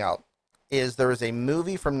to bring up is there is a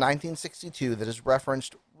movie from 1962 that is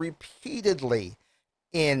referenced repeatedly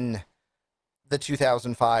in the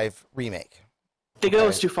 2005 remake. They go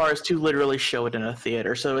as too far as to literally show it in a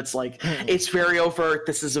theater. So it's like, it's very overt.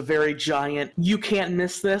 This is a very giant. You can't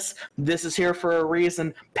miss this. This is here for a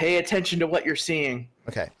reason. Pay attention to what you're seeing.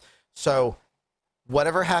 Okay. So,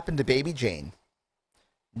 Whatever Happened to Baby Jane,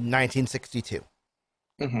 1962.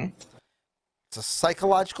 Mm-hmm. It's a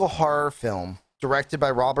psychological horror film directed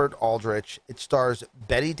by Robert Aldrich. It stars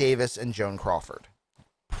Betty Davis and Joan Crawford.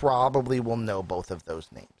 Probably will know both of those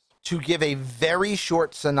names. To give a very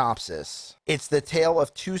short synopsis, it's the tale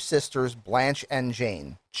of two sisters, Blanche and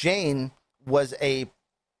Jane. Jane was a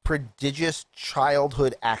prodigious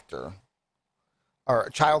childhood actor, or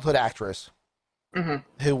childhood actress,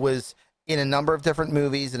 who was in a number of different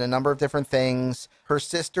movies and a number of different things. Her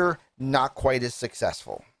sister, not quite as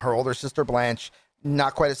successful. Her older sister, Blanche,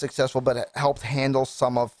 not quite as successful, but helped handle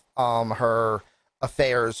some of her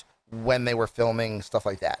affairs when they were filming, stuff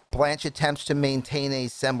like that. Blanche attempts to maintain a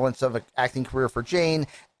semblance of an acting career for Jane.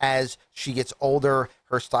 As she gets older,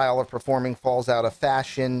 her style of performing falls out of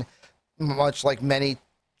fashion, much like many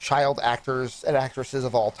child actors and actresses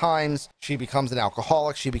of all times. She becomes an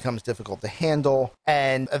alcoholic. She becomes difficult to handle.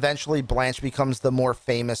 And eventually Blanche becomes the more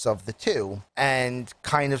famous of the two and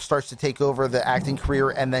kind of starts to take over the acting career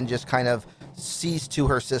and then just kind of cease to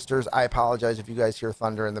her sisters. I apologize if you guys hear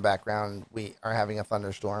thunder in the background. We are having a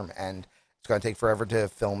thunderstorm and it's going to take forever to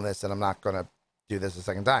film this, and I'm not going to do this a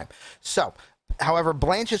second time. So, however,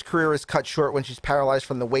 Blanche's career is cut short when she's paralyzed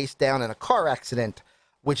from the waist down in a car accident,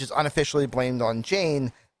 which is unofficially blamed on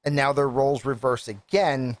Jane. And now their roles reverse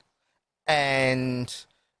again, and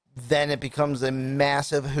then it becomes a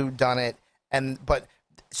massive whodunit.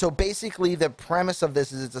 So basically, the premise of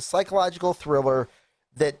this is it's a psychological thriller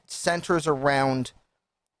that centers around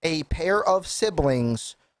a pair of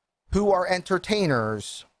siblings who are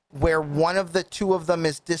entertainers, where one of the two of them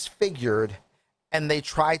is disfigured, and they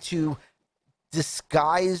try to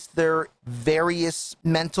disguise their various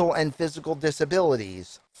mental and physical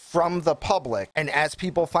disabilities from the public, and as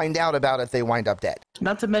people find out about it, they wind up dead.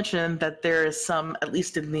 Not to mention that there is some, at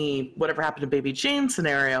least in the Whatever Happened to Baby Jane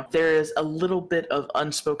scenario, there is a little bit of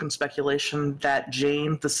unspoken speculation that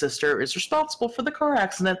Jane, the sister, is responsible for the car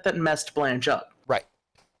accident that messed Blanche up. Right.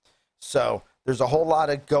 So there's a whole lot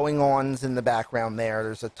of going-ons in the background there.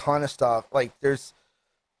 There's a ton of stuff.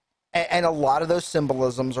 And a lot of those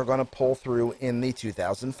symbolisms are going to pull through in the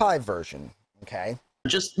 2005 version. Okay?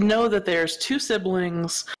 Just know that there's two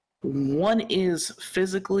siblings. One is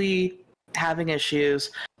physically having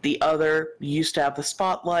issues. The other used to have the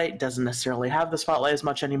spotlight, doesn't necessarily have the spotlight as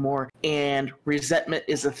much anymore. And resentment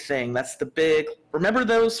is a thing. That's the big... Remember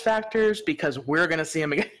those factors, because we're going to see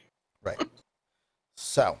them again. Right.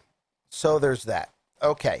 So there's that.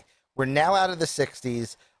 Okay. We're now out of the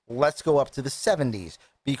 60s. Let's go up to the 70s,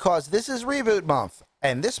 because this is reboot month.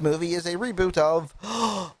 And this movie is a reboot of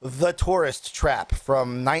The Tourist Trap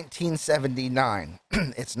from 1979.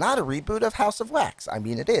 It's not a reboot of House of Wax. I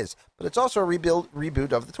mean, it is, but it's also a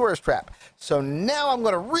reboot of The Tourist Trap. So now I'm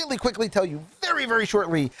going to really quickly tell you very, very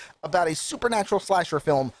shortly about a supernatural slasher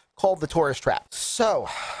film called The Tourist Trap. So,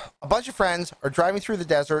 a bunch of friends are driving through the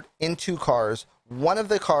desert in two cars. One of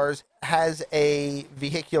the cars has a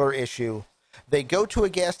vehicular issue. They go to a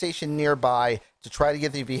gas station nearby to try to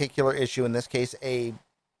get the vehicular issue, in this case, a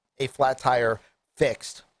flat tire,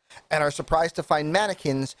 fixed, and are surprised to find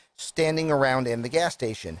mannequins standing around in the gas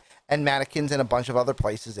station, and mannequins in a bunch of other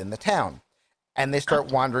places in the town. And they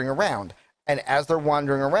start wandering around. And as they're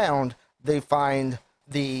wandering around, they find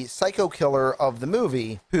the psycho killer of the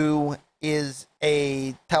movie, who is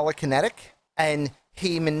a telekinetic, and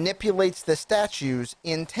he manipulates the statues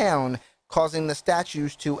in town, causing the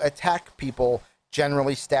statues to attack people,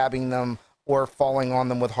 generally stabbing them or falling on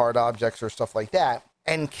them with hard objects or stuff like that,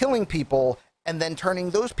 and killing people, and then turning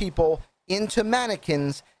those people into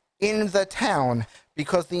mannequins in the town,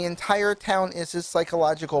 because the entire town is his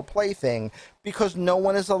psychological plaything, because no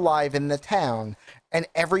one is alive in the town, and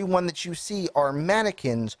everyone that you see are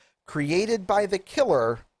mannequins created by the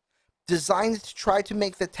killer, designed to try to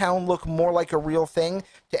make the town look more like a real thing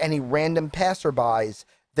to any random passerbys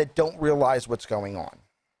that don't realize what's going on.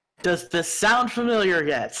 Does this sound familiar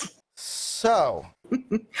yet? So,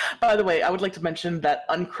 By the way, I would like to mention that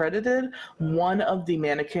uncredited, one of the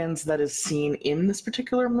mannequins that is seen in this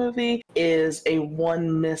particular movie is a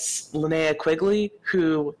one Miss Linnea Quigley,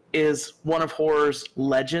 who is one of horror's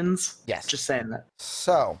legends. Yes. Just saying that.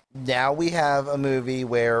 so now we have a movie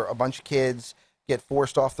where a bunch of kids get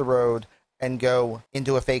forced off the road and go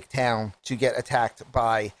into a fake town to get attacked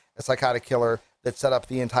by a psychotic killer that set up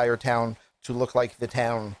the entire town to look like the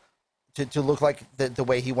town, to look like the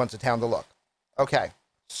way he wants a town to look. Okay,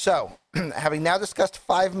 so having now discussed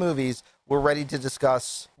 5 movies, we're ready to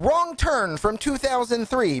discuss Wrong Turn from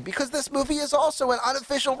 2003, because this movie is also an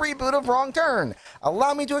unofficial reboot of Wrong Turn.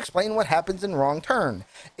 Allow me to explain what happens in Wrong Turn.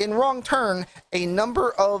 In Wrong Turn, a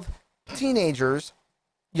number of teenagers,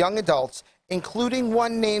 young adults, including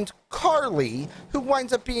one named Carly, who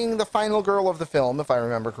winds up being the final girl of the film, if I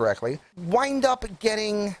remember correctly, wind up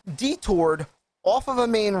getting detoured off of a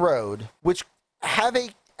main road, which have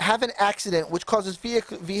an accident which causes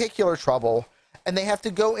vehicular trouble, and they have to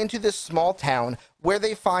go into this small town where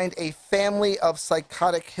they find a family of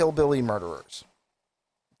psychotic hillbilly murderers.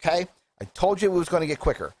 Okay? I told you it was going to get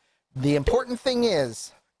quicker. The important thing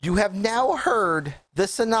is, you have now heard the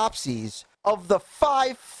synopses of the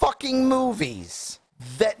 5 fucking movies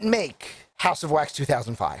that make House of Wax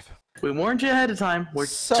 2005. We warned you ahead of time. We're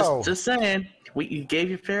So- just saying. You gave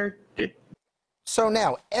you fair. So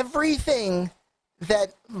now, everything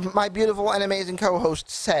that my beautiful and amazing co-host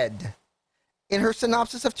said in her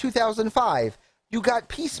synopsis of 2005, you got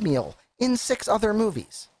piecemeal in 6 other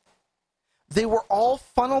movies. They were all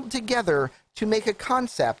funneled together to make a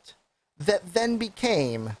concept that then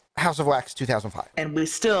became House of Wax 2005. And we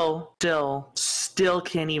still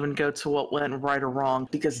can't even go to what went right or wrong,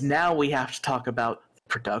 because now we have to talk about the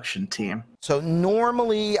production team. So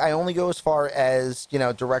normally I only go as far as,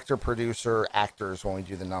 director, producer, actors when we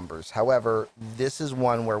do the numbers. However, this is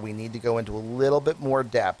one where we need to go into a little bit more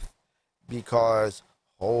depth because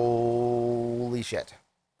holy shit.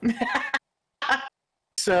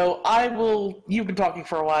 So you've been talking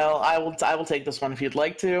for a while. I will take this one if you'd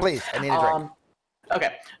like to. Please, I need a drink.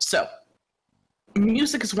 Okay, so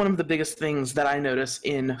music is one of the biggest things that I notice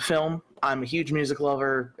in film. I'm a huge music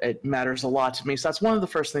lover. It matters a lot to me. So that's one of the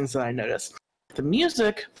first things that I noticed. The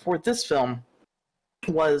music for this film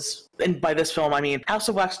was, and by this film I mean House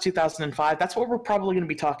of Wax 2005. That's what we're probably going to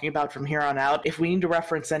be talking about from here on out. If we need to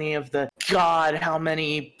reference any of the how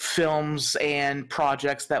many films and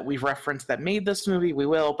projects that we've referenced that made this movie, we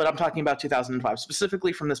will. But I'm talking about 2005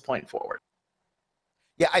 specifically from this point forward.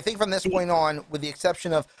 Yeah, I think from this point on, with the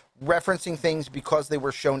exception of referencing things because they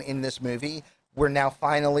were shown in this movie, we're now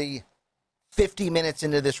finally 50 minutes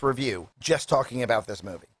into this review just talking about this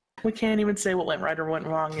movie. We can't even say what went right or went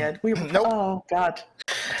wrong yet. Nope. Oh, God.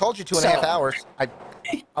 I told you 2.5 hours.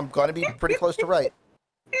 I'm going to be pretty close to right.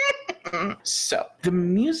 So, the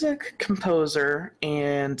music composer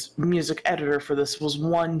and music editor for this was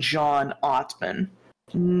one John Ottman,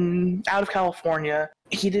 out of California.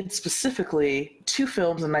 He did specifically 2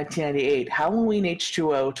 films in 1998, Halloween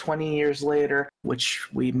H2O 20 years later,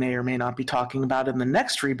 which we may or may not be talking about in the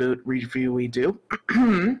next reboot review we do,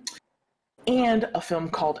 and a film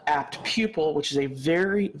called Apt Pupil, which is a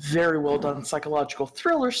very, very well done psychological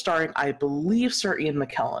thriller starring, I believe, Sir Ian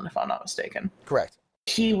McKellen, if I'm not mistaken. Correct.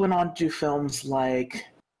 He went on to do films like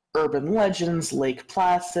Urban Legends, Lake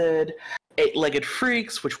Placid, Eight-Legged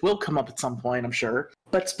Freaks, which will come up at some point, I'm sure.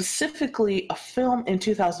 But specifically, a film in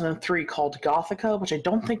 2003 called Gothica, which I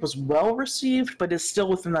don't think was well received, but is still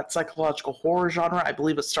within that psychological horror genre. I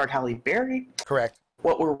believe it starred Halle Berry. Correct.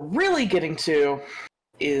 What we're really getting to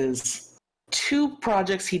is 2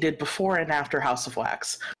 projects he did before and after House of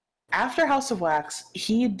Wax. After House of Wax,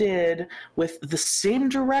 he did, with the same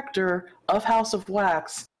director of House of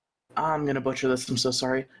Wax, I'm going to butcher this, I'm so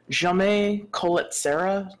sorry, Jamais Colette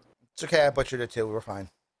Serra. It's okay, I butchered it too, we're fine.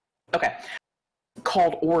 Okay.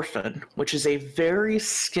 Called Orphan, which is a very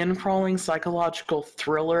skin-crawling psychological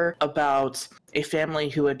thriller about a family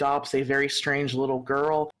who adopts a very strange little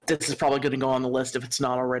girl. This is probably going to go on the list if it's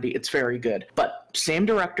not already. It's very good. But same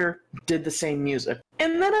director, did the same music.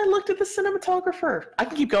 And then I looked at the cinematographer. I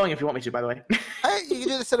can keep going if you want me to, by the way. You can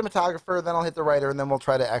do the cinematographer, then I'll hit the writer, and then we'll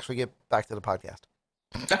try to actually get back to the podcast.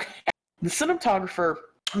 Okay. The cinematographer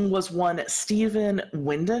was one Stephen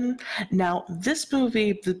Winden. Now, this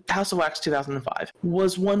movie, The House of Wax 2005,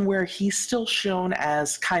 was one where he's still shown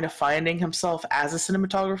as kind of finding himself as a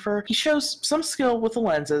cinematographer. He shows some skill with the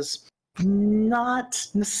lenses, not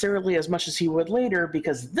necessarily as much as he would later,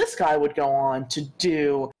 because this guy would go on to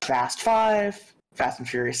do Fast 5, Fast and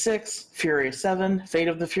Furious 6, Furious 7, Fate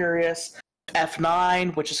of the Furious,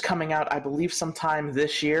 F9, which is coming out, I believe, sometime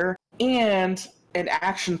this year, and an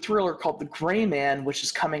action thriller called The Gray Man, which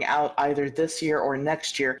is coming out either this year or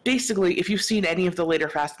next year. Basically, if you've seen any of the later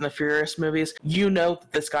Fast and the Furious movies, you know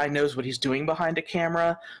that this guy knows what he's doing behind a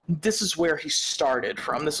camera. This is where he started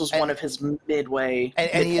from. This was one of his midway.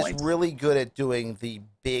 And he is really good at doing the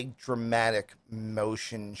big dramatic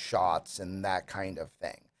motion shots and that kind of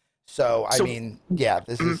thing. So I mean, yeah,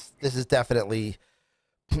 this is definitely.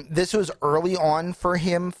 This was early on for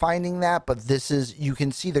him finding that, but you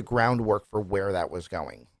can see the groundwork for where that was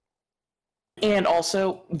going. And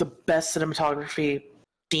also, the best cinematography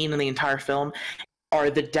scene in the entire film are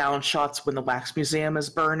the down shots when the wax museum is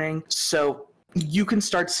burning. So you can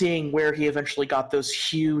start seeing where he eventually got those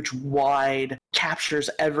huge, wide, captures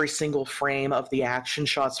every single frame of the action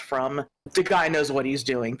shots from. The guy knows what he's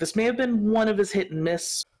doing. This may have been one of his hit and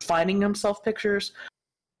miss finding himself pictures,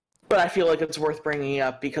 but I feel like it's worth bringing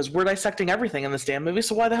up because we're dissecting everything in this damn movie,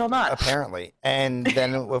 so why the hell not? Apparently. And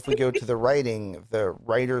then if we go to the writing, the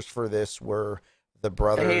writers for this were the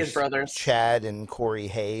Hayes brothers, Chad and Corey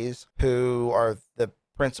Hayes, who are the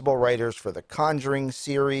principal writers for the Conjuring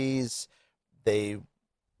series. They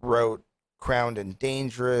wrote Crowned and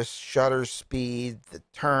Dangerous, Shutter Speed, The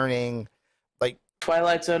Turning, like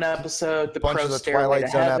Twilight Zone episode, the bunch of the Twilight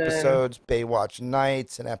Zone episodes, Baywatch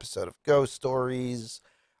Nights, an episode of Ghost Stories.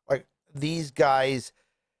 Like, these guys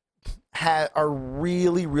are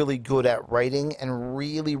really, really good at writing and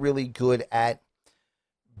really, really good at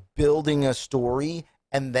building a story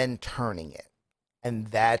and then turning it. And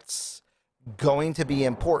that's going to be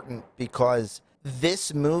important because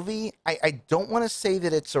this movie, I don't want to say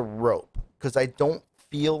that it's a rope because I don't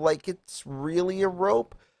feel like it's really a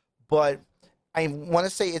rope, but I want to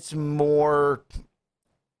say it's more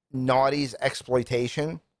Naughty's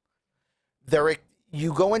exploitation.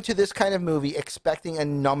 You go into this kind of movie expecting a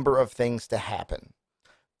number of things to happen.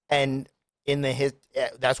 And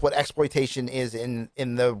that's what exploitation is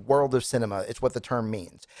in the world of cinema. It's what the term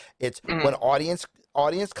means. It's when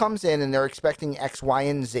audience comes in and they're expecting X, Y,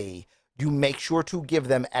 and Z, you make sure to give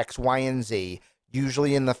them X, Y, and Z,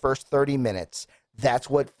 usually in the first 30 minutes. That's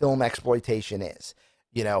what film exploitation is.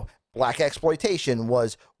 You know, black exploitation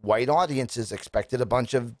was white audiences expected a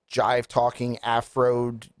bunch of jive-talking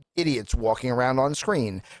Afro idiots walking around on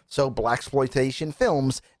screen. So blaxploitation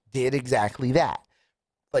films did exactly that.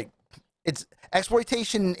 Like, it's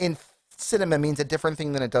exploitation in cinema means a different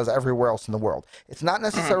thing than it does everywhere else in the world. It's not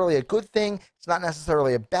necessarily a good thing. It's not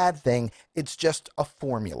necessarily a bad thing. It's just a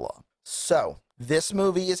formula. So this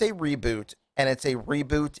movie is a reboot, and it's a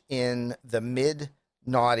reboot in the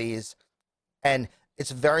mid-noughties, and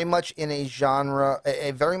it's very much in a genre,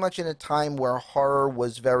 very much in a time where horror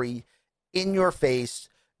was very in your face.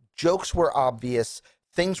 Jokes were obvious.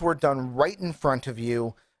 Things were done right in front of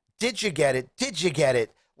you. Did you get it? Did you get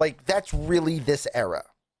it? Like, that's really this era.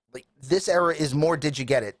 Like, this era is more did you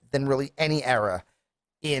get it than really any era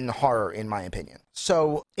in horror, in my opinion.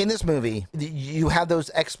 So, in this movie, you have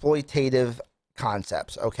those exploitative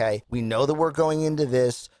concepts, okay? We know that we're going into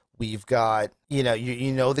this. We've got, you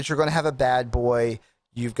know that you're going to have a bad boy.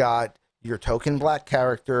 You've got your token black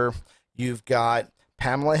character. You've got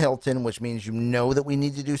Pamela Hilton, which means you know that we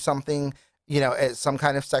need to do something, some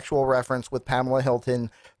kind of sexual reference with Pamela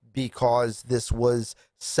Hilton because this was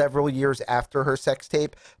several years after her sex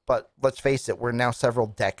tape. But let's face it, we're now several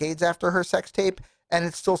decades after her sex tape, and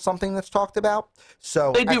it's still something that's talked about.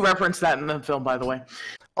 So they do reference that in the film, by the way.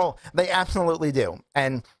 Oh, they absolutely do.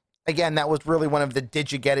 And again, that was really one of the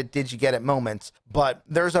did you get it moments. But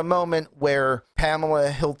there's a moment where Pamela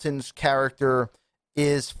Hilton's character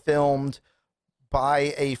is filmed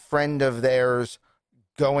by a friend of theirs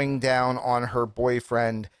going down on her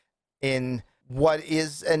boyfriend in what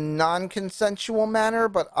is a non-consensual manner,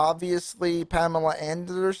 but obviously Pamela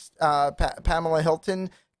Hilton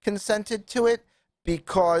consented to it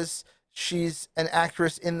because she's an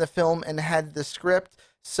actress in the film and had the script.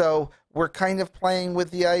 So we're kind of playing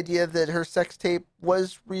with the idea that her sex tape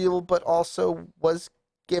was real, but also was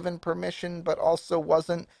given permission, but also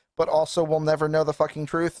wasn't. But also we'll never know the fucking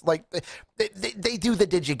truth. Like, they do the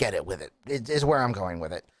did you get it with it, is where I'm going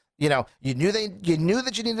with it. You knew that you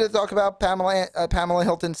needed to talk about Pamela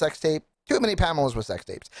Hilton's sex tape. Too many Pamelas with sex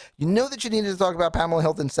tapes. You know that you needed to talk about Pamela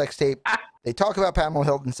Hilton's sex tape. They talk about Pamela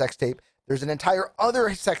Hilton's sex tape. There's an entire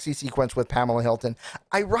other sexy sequence with Pamela Hilton.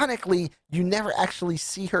 Ironically, you never actually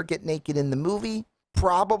see her get naked in the movie.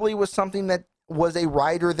 Probably was something that was a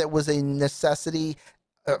writer that was a necessity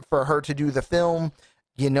for her to do the film.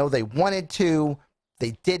 You know, they wanted to,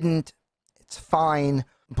 they didn't. It's fine.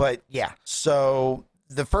 But yeah, so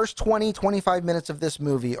the first 20, 25 minutes of this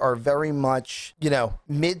movie are very much, you know,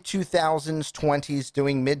 mid-2000s, 20s,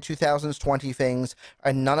 doing mid-2000s, 20 things,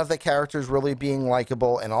 and none of the characters really being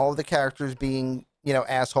likable, and all of the characters being, you know,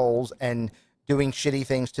 assholes and doing shitty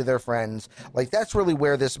things to their friends. Like, that's really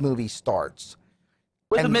where this movie starts.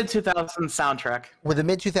 With a mid-2000s soundtrack. With a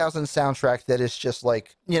mid-2000s soundtrack that is just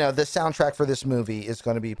like, you know, the soundtrack for this movie is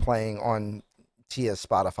going to be playing on Tia's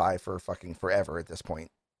Spotify for fucking forever at this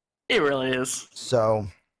point. It really is. So,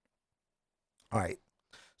 all right.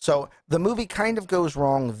 So the movie kind of goes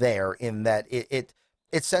wrong there in that it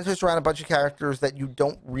centers around a bunch of characters that you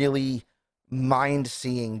don't really mind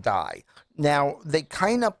seeing die. Now, they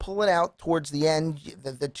kind of pull it out towards the end.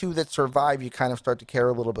 The two that survive, you kind of start to care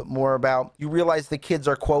a little bit more about. You realize the kids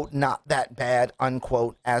are, quote, not that bad,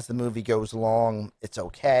 unquote, as the movie goes along. It's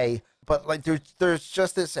okay. But, like, there's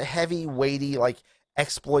just this heavy, weighty, like,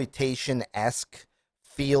 exploitation-esque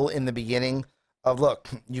feel in the beginning of, look,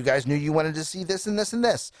 you guys knew you wanted to see this and this and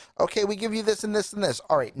this. Okay, we give you this and this and this.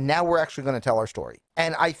 All right, now we're actually going to tell our story.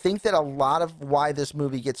 And I think that a lot of why this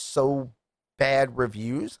movie gets so bad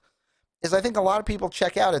reviews is I think a lot of people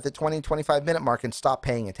check out at the 20, 25 minute mark and stop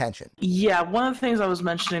paying attention. Yeah, one of the things I was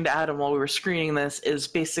mentioning to Adam while we were screening this is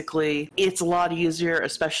basically it's a lot easier,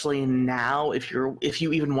 especially now, if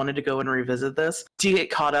you even wanted to go and revisit this, to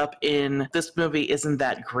get caught up in this movie isn't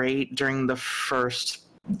that great during the first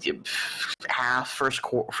half, first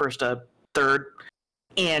third,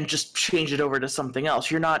 and just change it over to something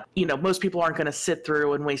else. You're not, you know, most people aren't going to sit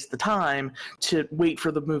through and waste the time to wait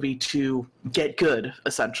for the movie to get good,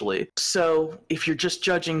 essentially. So if you're just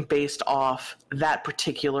judging based off that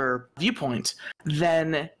particular viewpoint,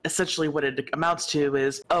 then essentially what it amounts to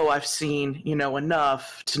is, oh, I've seen, you know,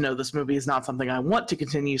 enough to know this movie is not something I want to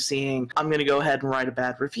continue seeing. I'm going to go ahead and write a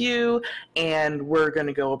bad review, and we're going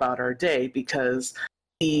to go about our day, because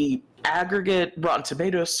the aggregate Rotten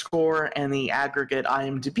Tomatoes score and the aggregate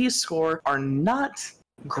IMDb score are not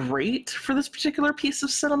great for this particular piece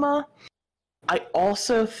of cinema. I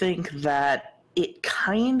also think that it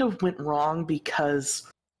kind of went wrong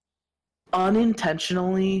because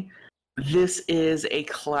unintentionally, this is a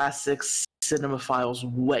classic cinemaphile's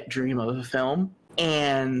wet dream of a film.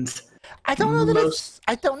 And I don't know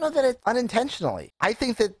that it's unintentionally. I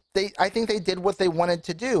think they did what they wanted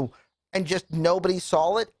to do. And just nobody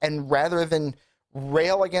saw it, and rather than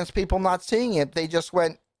rail against people not seeing it, they just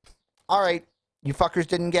went, all right, you fuckers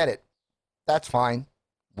didn't get it. That's fine.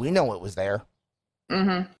 We know it was there.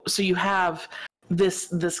 Mm-hmm. So you have this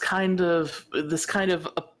kind of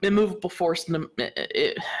immovable force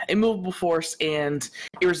and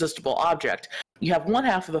irresistible object. You have one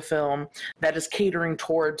half of the film that is catering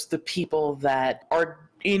towards the people that are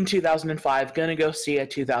in 2005 going to go see a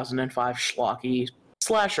 2005 schlocky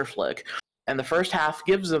slasher flick, and the first half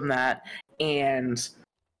gives them that, and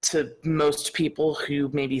to most people who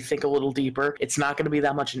maybe think a little deeper, it's not going to be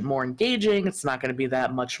that much more engaging, it's not going to be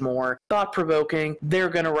that much more thought-provoking. They're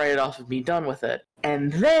going to write it off and be done with it.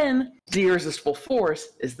 And then the irresistible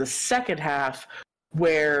force is the second half,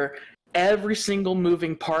 where every single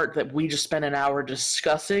moving part that we just spent an hour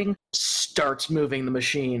discussing starts moving the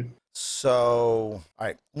machine. So, all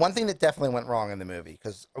right. One thing that definitely went wrong in the movie,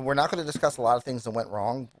 because we're not going to discuss a lot of things that went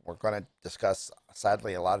wrong. We're going to discuss,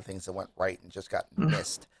 sadly, a lot of things that went right and just got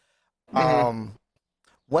missed. One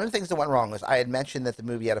of the things that went wrong was I had mentioned that the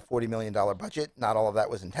movie had a $40 million budget. Not all of that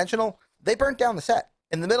was intentional. They burnt down the set.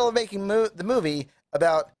 In the middle of making the movie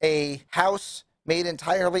about a house made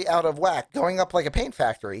entirely out of wax, going up like a paint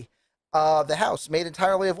factory, the house made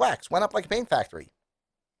entirely of wax went up like a paint factory.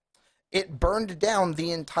 It burned down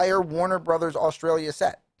the entire Warner Brothers Australia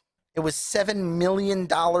set. It was $7 million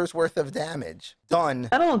worth of damage done.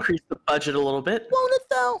 That'll increase the budget a little bit. Won't it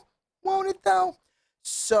though? Won't it though?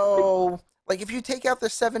 So, like, if you take out the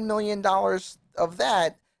 $7 million of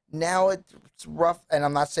that, now it's rough. And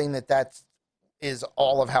I'm not saying that is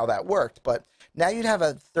all of how that worked, but now you'd have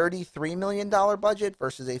a $33 million budget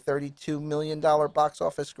versus a $32 million box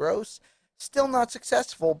office gross. Still not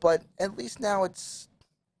successful, but at least now it's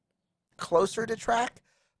closer to track.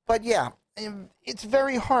 But yeah, it's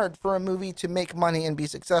very hard for a movie to make money and be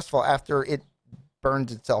successful after it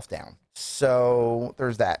burns itself down. So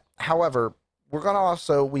there's that. However,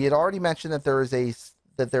 we had already mentioned that there is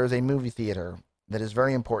a movie theater that is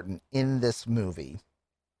very important in this movie.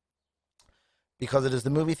 because it is the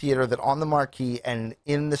movie theater that on the marquee and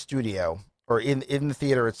in the studio, or in the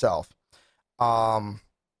theater itself,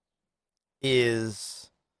 is,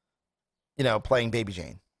 playing Baby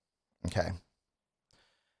Jane. Okay.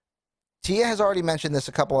 Tia has already mentioned this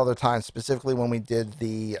a couple other times, specifically when we did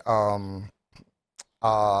the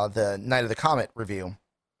Night of the Comet review.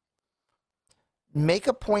 Make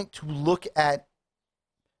a point to look at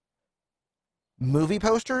movie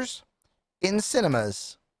posters in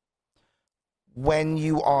cinemas when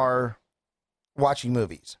you are watching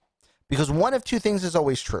movies. Because one of two things is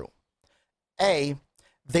always true. A,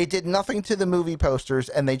 they did nothing to the movie posters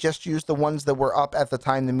and they just used the ones that were up at the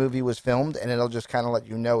time the movie was filmed, and it'll just kind of let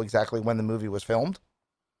you know exactly when the movie was filmed.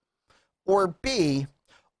 Or B,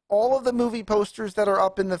 all of the movie posters that are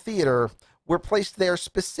up in the theater were placed there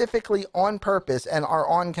specifically on purpose and are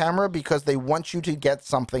on camera because they want you to get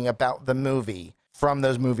something about the movie from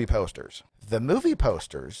those movie posters. The movie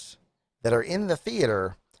posters that are in the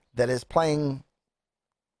theater that is playing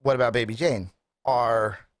What About Baby Jane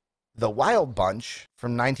are The Wild Bunch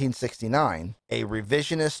from 1969, a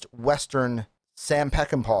revisionist Western Sam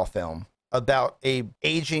Peckinpah film about a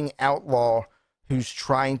aging outlaw who's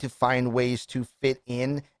trying to find ways to fit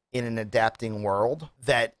in an adapting world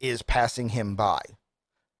that is passing him by.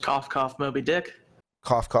 Cough, cough, Moby Dick.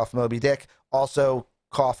 Cough, cough, Moby Dick. Also,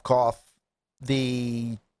 cough, cough,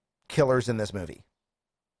 the killers in this movie.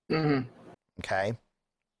 Mm-hmm. Okay.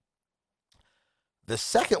 The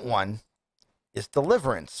second one is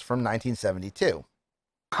Deliverance from 1972.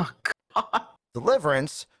 Oh, God.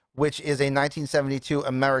 Deliverance, which is a 1972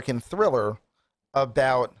 American thriller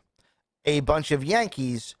about a bunch of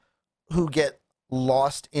Yankees who get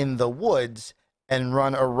lost in the woods and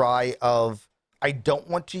run awry of, I don't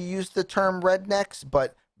want to use the term rednecks,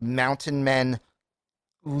 but mountain men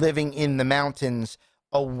living in the mountains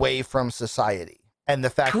away from society. And the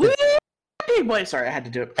fact that Wait, sorry, I had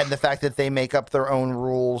to do it. and the fact that they make up their own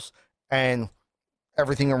rules and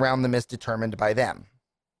everything around them is determined by them.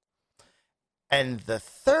 And the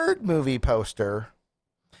third movie poster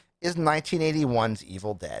is 1981's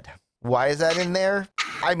Evil Dead. Why is that in there?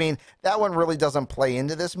 I mean, that one really doesn't play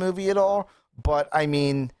into this movie at all, but I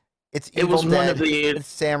mean, it's Evil Dead, it's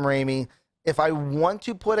Sam Raimi. If I want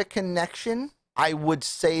to put a connection, I would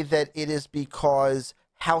say that it is because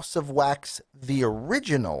House of Wax, the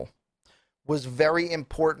original, was very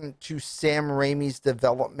important to Sam Raimi's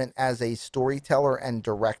development as a storyteller and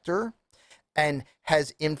director, and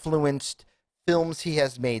has influenced films he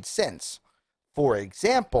has made since. For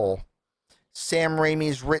example, Sam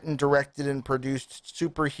Raimi's written, directed, and produced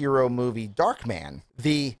superhero movie Darkman.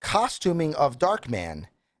 The costuming of Darkman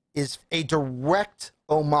is a direct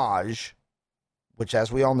homage, which,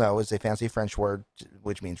 as we all know, is a fancy French word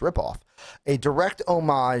which means ripoff. A direct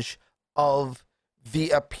homage of the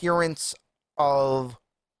appearance of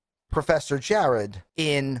Professor Jared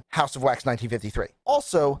in House of Wax 1953.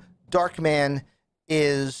 Also, Darkman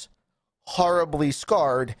is horribly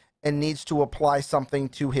scarred and needs to apply something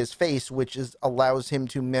to his face, which allows him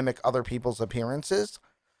to mimic other people's appearances,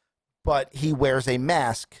 but he wears a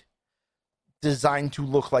mask designed to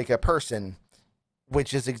look like a person,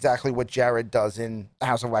 which is exactly what Jared does in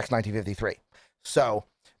House of Wax 1953. So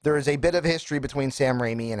there is a bit of history between Sam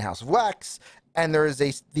Raimi and House of Wax, and there is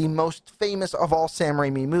the most famous of all Sam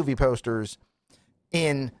Raimi movie posters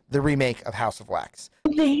in the remake of House of Wax.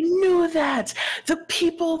 They knew that. The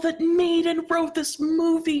people that made and wrote this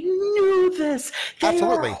movie knew this. They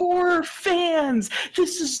Absolutely. are horror fans.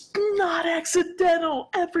 This is not accidental.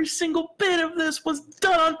 Every single bit of this was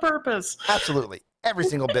done on purpose. Absolutely. Every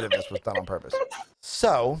single bit of this was done on purpose.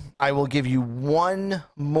 So I will give you one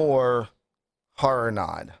more horror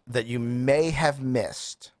nod that you may have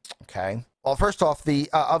missed. Okay. Well, first off,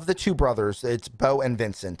 of the two brothers, it's Beau and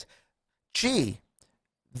Vincent.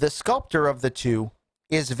 The sculptor of the two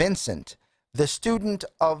is Vincent, the student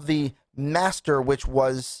of the master, which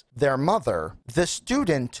was their mother. The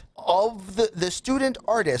student of the student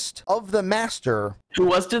artist of the master, Who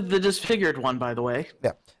was the disfigured one, by the way?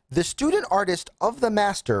 yeah, the student artist of the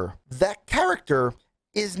master. That character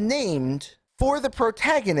is named for the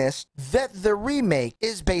protagonist that the remake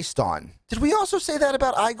is based on. Did we also say that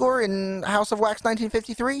about Igor in House of Wax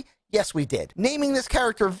 1953? Yes, we did. Naming this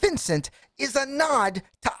character Vincent is a nod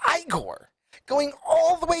to Igor, going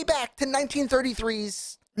all the way back to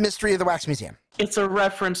 1933's Mystery of the Wax Museum. It's a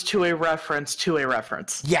reference to a reference to a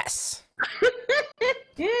reference. Yes.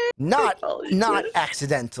 Not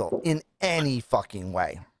accidental in any fucking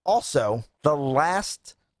way. Also, the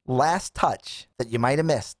last touch that you might have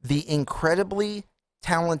missed, the incredibly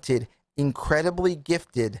talented, incredibly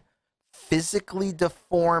gifted, physically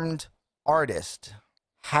deformed artist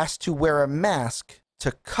has to wear a mask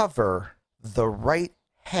to cover the right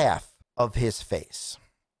half of his face.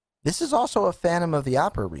 This is also a Phantom of the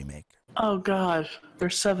Opera remake. Oh God,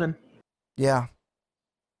 there's 7. Yeah.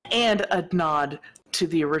 And a nod to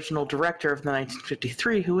the original director of the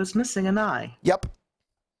 1953 who was missing an eye. Yep.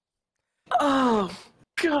 Oh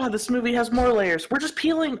God, this movie has more layers. We're just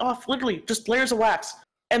peeling off literally just layers of wax.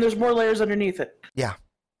 And there's more layers underneath it. Yeah.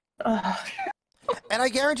 And I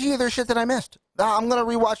guarantee you there's shit that I missed. I'm going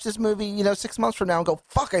to rewatch this movie, 6 months from now and go,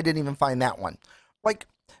 fuck, I didn't even find that one. Like,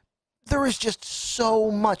 there is just so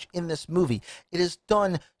much in this movie. It is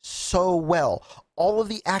done so well. All of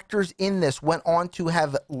the actors in this went on to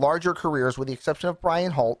have larger careers, with the exception of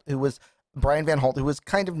Brian Van Holt, who was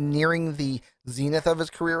kind of nearing the zenith of his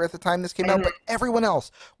career at the time this came out. But everyone else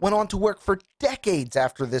went on to work for decades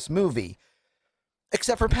after this movie,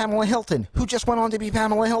 except for Pamela Hilton, who just went on to be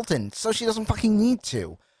Pamela Hilton, so she doesn't fucking need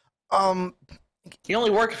to. You only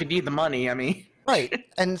work if you need the money, I mean. Right.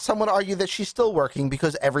 And some would argue that she's still working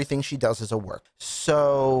because everything she does is a work.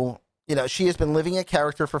 So, she has been living a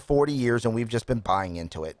character for 40 years and we've just been buying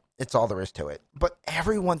into it. It's all there is to it. But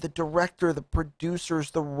everyone, the director, the producers,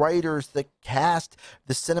 the writers, the cast,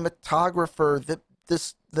 the cinematographer,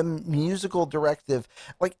 the musical directive,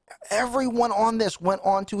 like everyone on this went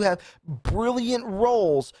on to have brilliant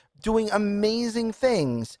roles doing amazing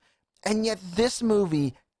things. And yet this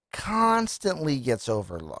movie constantly gets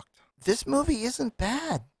overlooked. This movie isn't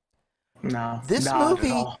bad. No, This not movie,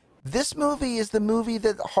 at all. this movie is the movie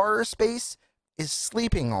that horror space is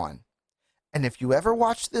sleeping on. And if you ever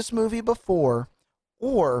watched this movie before,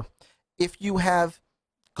 or if you have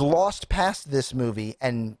glossed past this movie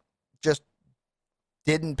and just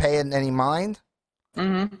didn't pay it any mind,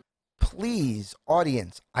 please,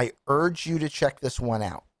 audience, I urge you to check this one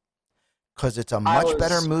out. Because it's a much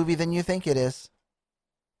better movie than you think it is.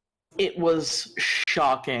 It was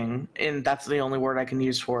shocking, and that's the only word I can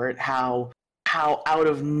use for it, how out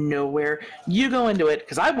of nowhere you go into it,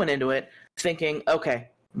 because I went into it thinking, okay,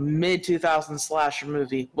 mid-2000s slasher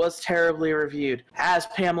movie, was terribly reviewed, has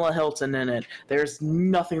Pamela Hilton in it, there's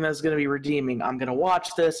nothing that's going to be redeeming. I'm going to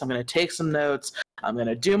watch this, I'm going to take some notes, I'm going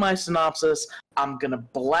to do my synopsis, I'm going to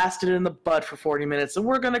blast it in the butt for 40 minutes, and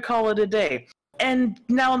we're going to call it a day. And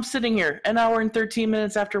now I'm sitting here an hour and 13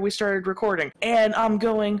 minutes after we started recording, and I'm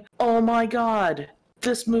going, oh my God,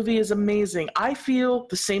 this movie is amazing. I feel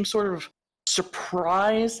the same sort of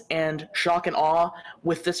surprise and shock and awe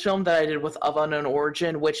with this film that I did with Of Unknown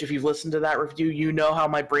Origin, which if you've listened to that review, you know how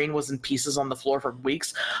my brain was in pieces on the floor for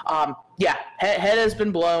weeks. Head has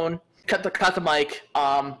been blown. Cut the mic.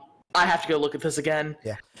 I have to go look at this again.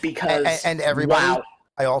 Yeah. Because, and everybody, wow.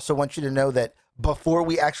 I also want you to know that before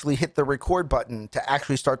we actually hit the record button to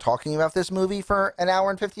actually start talking about this movie for an hour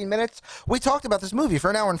and 15 minutes, we talked about this movie for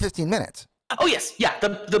an hour and 15 minutes. Oh, yes. Yeah.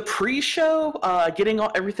 The pre-show, getting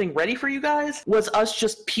everything ready for you guys, was us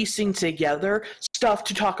just piecing together stuff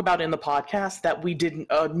to talk about in the podcast that we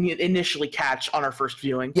didn't initially catch on our first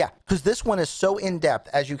viewing. Yeah, because this one is so in-depth,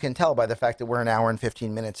 as you can tell by the fact that we're an hour and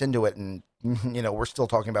 15 minutes into it, and, we're still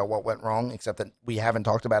talking about what went wrong, except that we haven't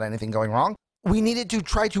talked about anything going wrong. We needed to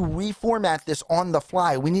try to reformat this on the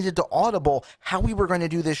fly. We needed to audible how we were going to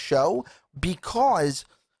do this show, because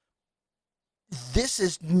this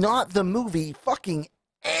is not the movie fucking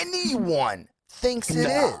anyone thinks it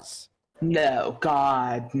is. No,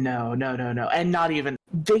 God, no. And not even.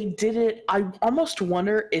 They did it. I almost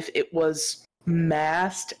wonder if it was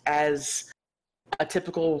masked as a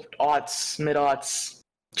typical mid-aughts,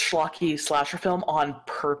 schlocky slasher film on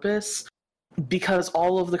purpose, because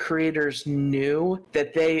all of the creators knew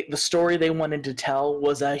that the story they wanted to tell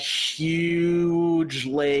was a huge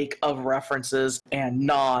lake of references and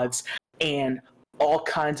nods and all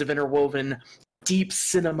kinds of interwoven deep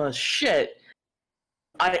cinema shit.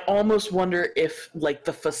 I almost wonder if, like,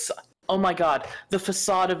 the facade, oh my God, the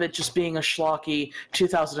facade of it just being a schlocky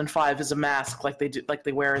 2005 is a mask like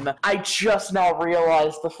they wear in the. I just now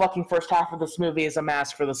realized the fucking first half of this movie is a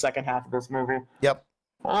mask for the second half of this movie. Yep.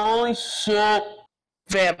 Holy shit.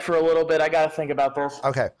 Vamp for a little bit. I gotta think about this.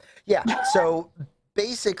 Okay. Yeah. So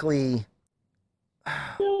basically,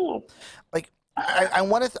 like, I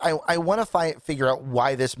want to figure out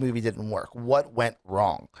why this movie didn't work. What went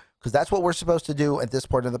wrong? Because that's what we're supposed to do at this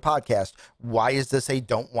point of the podcast. Why is this a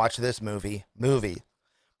don't watch this movie?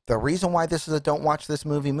 The reason why this is a don't watch this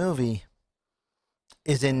movie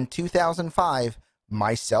is in 2005,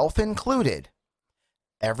 myself included,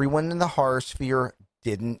 everyone in the horror sphere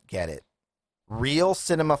didn't get it. Real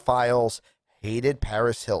cinemaphiles hated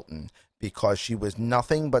Paris Hilton because she was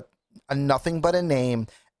nothing but a name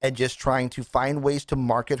and just trying to find ways to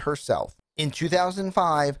market herself. In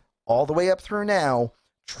 2005, all the way up through now,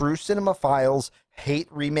 True cinemaphiles hate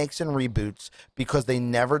remakes and reboots because they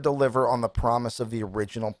never deliver on the promise of the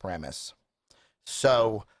original premise.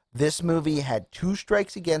 So this movie had 2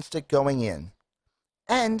 strikes against it going in.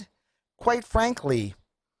 And, quite frankly,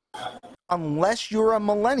 unless you're a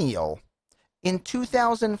millennial, in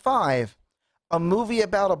 2005, a movie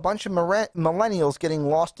about a bunch of millennials getting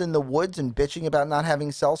lost in the woods and bitching about not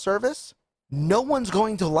having cell service, no one's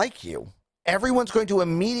going to like you. Everyone's going to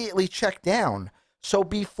immediately check down. So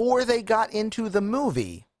before they got into the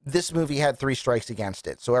movie, this movie had 3 strikes against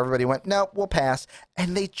it. So everybody went, nope, we'll pass.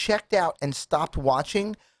 And they checked out and stopped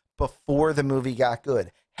watching before the movie got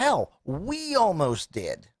good. Hell, we almost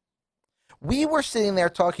did. We were sitting there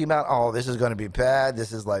talking about, oh, this is going to be bad.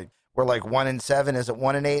 This is like, we're like 1 in 7. Is it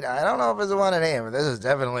 1 in 8? I don't know if it's a 1 in 8, but this is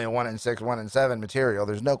definitely a 1 in 6, 1 in 7 material.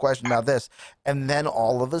 There's no question about this. And then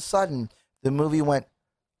all of a sudden, the movie went,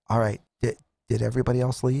 all right, did everybody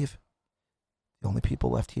else leave? The only people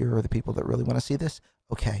left here are the people that really want to see this?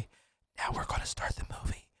 Okay, now we're going to start the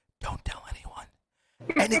movie. Don't tell anyone.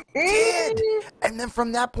 And it did. And then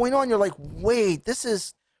from that point on, you're like, wait,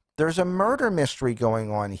 there's a murder mystery going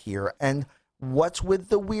on here. And what's with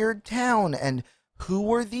the weird town? And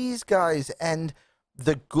who are these guys? And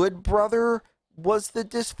the good brother was the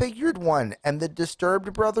disfigured one. And the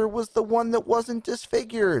disturbed brother was the one that wasn't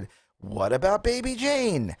disfigured. What about Baby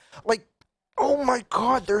Jane? Like, oh my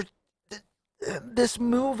God, there's this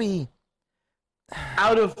movie.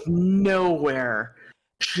 Out of nowhere,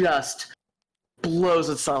 just blows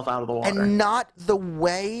itself out of the water. And not the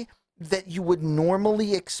way that you would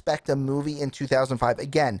normally expect a movie in 2005.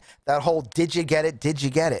 Again, that whole did you get it? Did you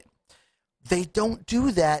get it? They don't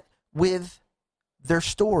do that with their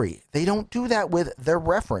story. They don't do that with their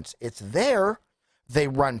reference. It's there. They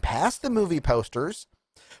run past the movie posters,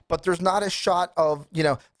 but there's not a shot of,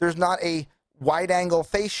 there's not a wide angle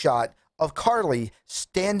face shot of Carly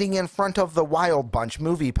standing in front of the Wild Bunch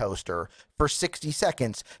movie poster for 60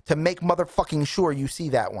 seconds to make motherfucking sure you see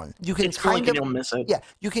that one. You can you'll miss it. Yeah,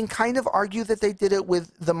 you can kind of argue that they did it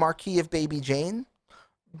with the Marquis of Baby Jane,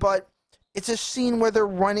 but it's a scene where they're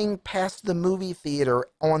running past the movie theater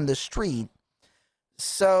on the street.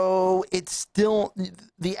 So it's still,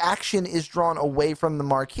 the action is drawn away from the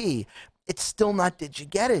Marquis. It's still not did you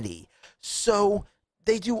get it-y. So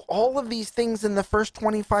they do all of these things in the first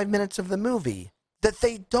 25 minutes of the movie that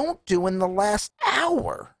they don't do in the last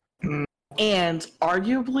hour. And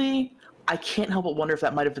arguably, I can't help but wonder if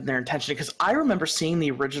that might have been their intention, because I remember seeing the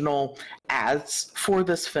original ads for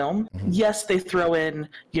this film. Mm-hmm. Yes, they throw in,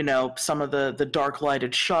 some of the dark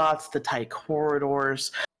lighted shots, the tight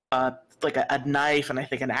corridors, like a knife and I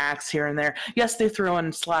think an axe here and there. Yes, they throw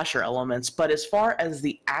in slasher elements, but as far as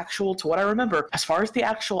the actual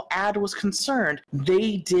ad was concerned,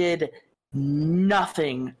 they did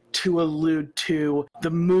nothing to allude to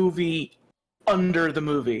the movie under the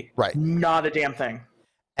movie. Right. Not a damn thing.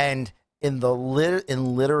 And in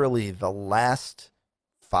literally the last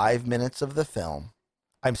 5 minutes of the film,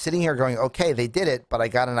 I'm sitting here going, okay, they did it, but I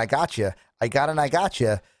got I gotcha.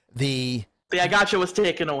 The I gotcha was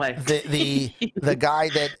taken away. The guy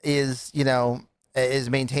that is is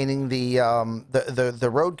maintaining the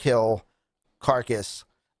roadkill carcass.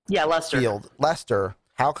 Yeah, Lester. Field. Lester.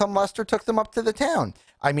 How come Lester took them up to the town?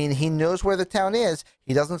 I mean, he knows where the town is.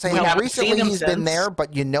 He doesn't say how recently he's been there,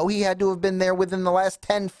 but he had to have been there within the last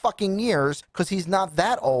 10 fucking years because he's not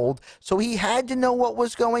that old. So he had to know what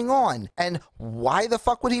was going on. And why the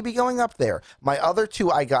fuck would he be going up there? My other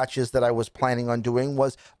 2 I gotchas that I was planning on doing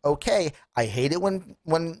was, okay, I hate it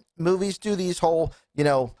when movies do these whole,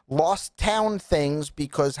 lost town things,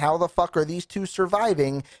 because how the fuck are these 2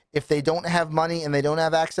 surviving if they don't have money and they don't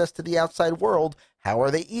have access to the outside world? How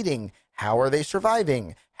are they eating? How are they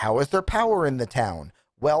surviving? How is there power in the town?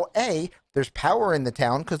 Well, there's power in the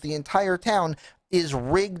town because the entire town is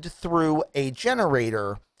rigged through a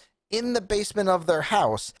generator in the basement of their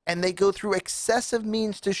house, and they go through excessive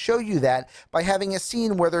means to show you that by having a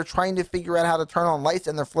scene where they're trying to figure out how to turn on lights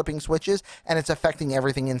and they're flipping switches and it's affecting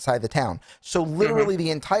everything inside the town. So literally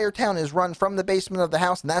the entire town is run from the basement of the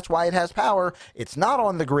house, and that's why it has power. It's not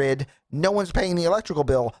on the grid. No one's paying the electrical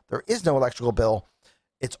bill. There is no electrical bill.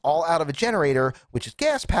 It's all out of a generator, which is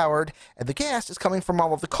gas-powered, and the gas is coming from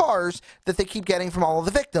all of the cars that they keep getting from all of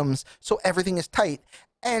the victims, so everything is tight.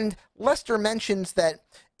 And Lester mentions that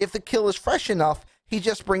if the kill is fresh enough, he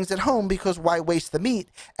just brings it home because why waste the meat?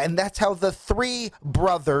 And that's how the 3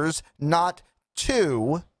 brothers, not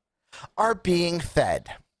 2, are being fed.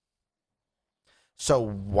 So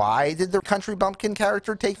why did the Country Bumpkin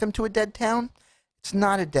character take them to a dead town? It's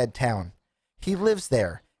not a dead town. He lives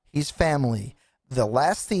there. He's family. The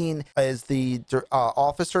last scene is the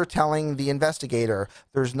officer telling the investigator,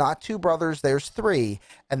 there's not two brothers, there's three.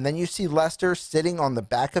 And then you see Lester sitting on the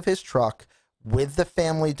back of his truck with the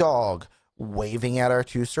family dog, waving at our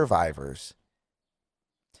two survivors.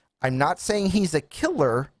 I'm not saying he's a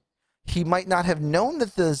killer. He might not have known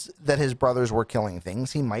that his brothers were killing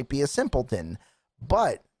things. He might be a simpleton.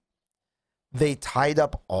 But they tied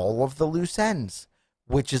up all of the loose ends,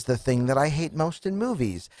 which is the thing that I hate most in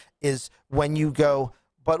movies, is when you go,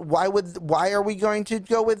 but why are we going to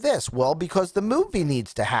go with this? Well, because the movie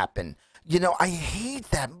needs to happen. You know, I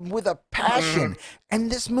hate that with a passion.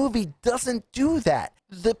 And this movie doesn't do that.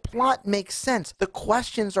 The plot makes sense. The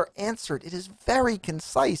questions are answered. It is very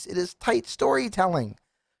concise. It is tight storytelling.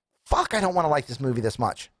 Fuck, I don't want to like this movie this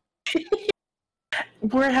much.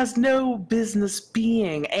 Where it has no business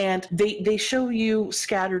being, and they show you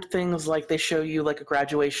scattered things, like they show you like a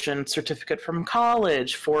graduation certificate from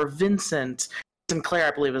college for Vincent Sinclair,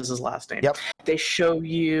 I believe is his last name. Yep. They show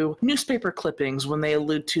you newspaper clippings when they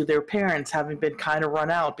allude to their parents having been kind of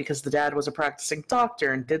run out because the dad was a practicing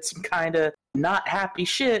doctor and did some kind of not happy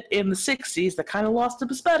shit in the 60s that kind of lost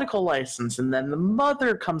his medical license. And then the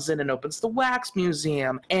mother comes in and opens the wax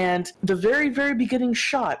museum. And the very, very beginning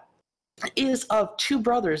shot is of two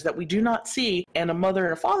brothers that we do not see and a mother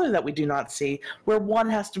and a father that we do not see, where one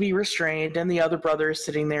has to be restrained and the other brother is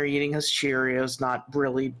sitting there eating his Cheerios, not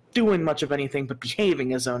really doing much of anything but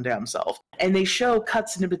behaving his own damn self. And they show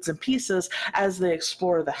cuts and bits and pieces as they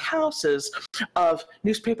explore the houses of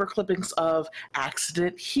newspaper clippings of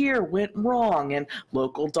accident here went wrong and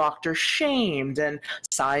local doctor shamed and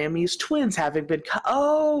Siamese twins having been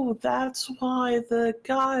oh, that's why the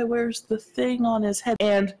guy wears the thing on his head.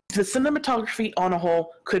 And the cinematography on a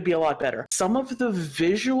whole could be a lot better. Some of the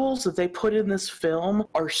visuals that they put in this film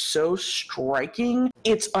are so striking,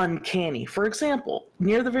 it's uncanny. For example,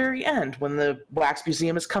 near the very end, when the wax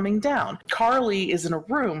museum is coming down, Carly is in a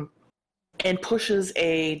room and pushes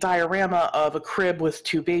a diorama of a crib with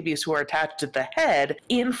two babies who are attached at the head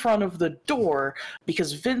in front of the door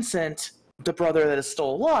because Vincent, the brother that is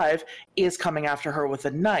still alive, is coming after her with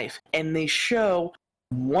a knife. And they show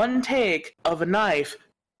one take of a knife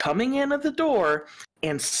coming in at the door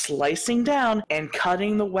and slicing down and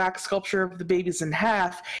cutting the wax sculpture of the babies in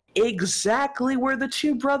half, exactly where the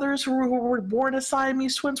two brothers who were born as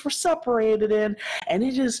Siamese twins were separated in. And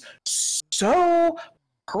it is so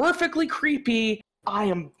perfectly creepy. I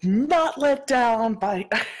am not let down by...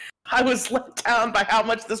 I was let down by how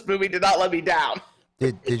much this movie did not let me down.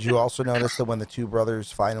 Did you also notice that when the two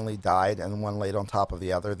brothers finally died and one laid on top of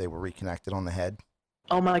the other, they were reconnected on the head?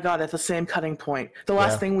 Oh my god, at the same cutting point. The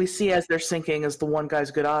last thing we see as they're sinking is the one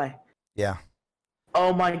guy's good eye. Yeah.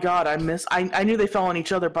 Oh my god, I knew they fell on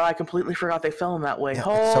each other, but I completely forgot they fell in that way. Yeah,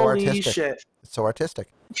 Holy shit. It's so artistic.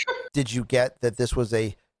 Did you get that this was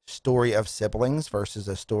a story of siblings versus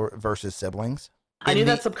siblings? I knew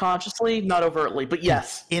that subconsciously, not overtly, but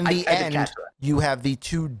yes. In the end, you have the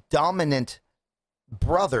two dominant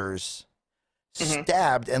brothers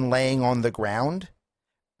stabbed and laying on the ground,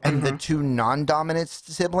 and the two non-dominant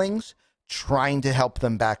siblings trying to help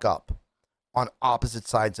them back up on opposite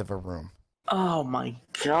sides of a room. Oh my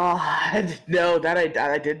god. No, that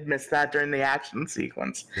I did miss that during the action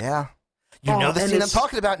sequence. Yeah. You know the scene I'm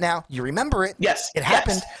talking about now. You remember it. Yes. It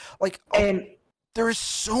happened. Yes. And there is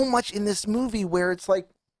so much in this movie where it's like,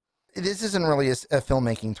 this isn't really a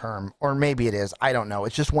filmmaking term, or maybe it is. I don't know.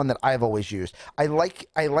 It's just one that I've always used. I like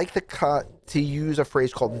to use a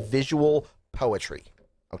phrase called visual poetry.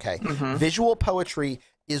 Okay. Visual poetry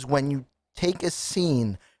is when you take a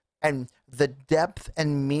scene and the depth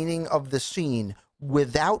and meaning of the scene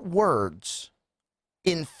without words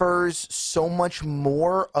infers so much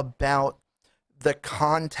more about the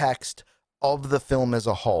context of the film as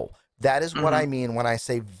a whole. That is what I mean when I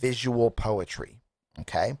say visual poetry.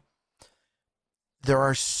 Okay. There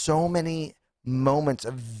are so many moments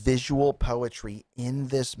of visual poetry in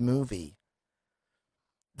this movie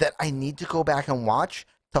that I need to go back and watch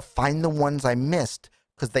to find the ones I missed,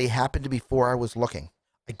 because they happened to be before I was looking.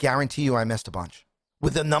 I guarantee you I missed a bunch.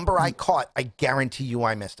 With the number I caught, I guarantee you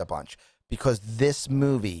I missed a bunch, because this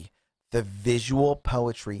movie, the visual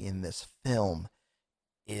poetry in this film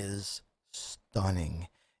is stunning.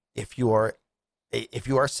 If you are a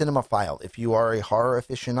cinemaphile, if you are a horror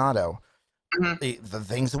aficionado, the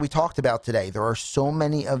things that we talked about today, there are so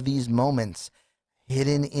many of these moments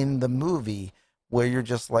hidden in the movie where you're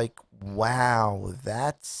just like, wow,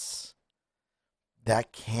 that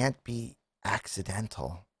can't be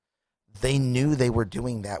accidental. They knew they were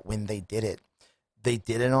doing that when they did it. They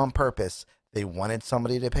did it on purpose. They wanted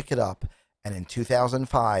somebody to pick it up. And in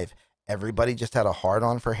 2005, everybody just had a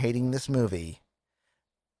hard-on for hating this movie.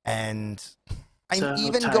 And I'm So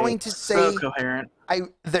even tight, going to so say coherent.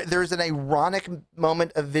 there's an ironic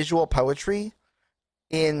moment of visual poetry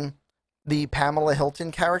in the Pamela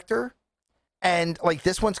Hilton character. And like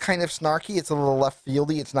this one's kind of snarky. It's a little left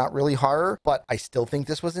fieldy. It's not really horror, but I still think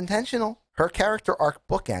this was intentional. Her character arc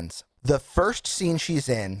bookends. The first scene she's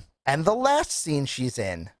in and the last scene she's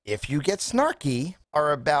in, if you get snarky,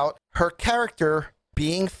 are about her character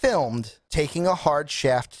being filmed taking a hard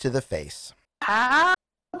shaft to the face. Ah,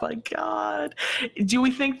 oh my god. Do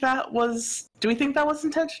we think that was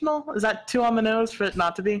intentional? Is that too on the nose for it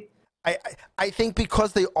not to be? I think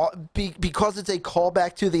because because it's a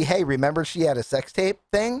callback to the hey, remember she had a sex tape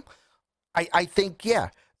thing. I think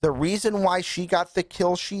the reason why she got the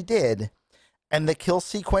kill she did, and the kill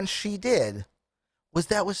sequence she did, was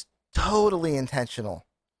totally intentional.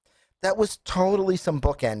 That was totally some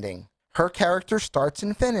bookending. Her character starts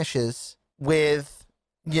and finishes with,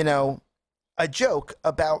 a joke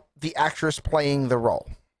about the actress playing the role.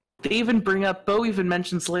 They even bring up, Bo even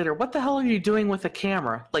mentions later, what the hell are you doing with a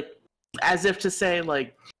camera? Like, as if to say,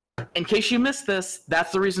 like, in case you missed this,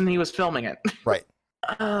 that's the reason he was filming it. Right.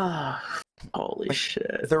 Holy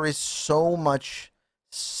shit. There is so much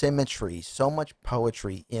symmetry, so much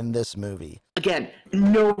poetry in this movie. Again,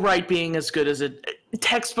 no right being as good as it.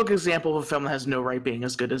 Textbook example of a film that has no right being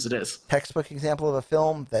as good as it is. Textbook example of a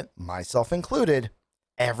film that, myself included,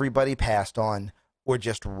 everybody passed on or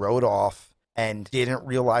just wrote off and didn't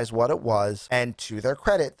realize what it was. And to their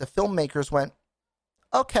credit, the filmmakers went,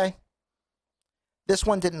 okay, this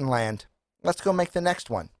one didn't land. Let's go make the next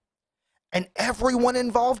one. And everyone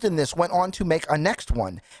involved in this went on to make a next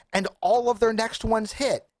one. And all of their next ones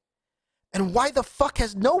hit. And why the fuck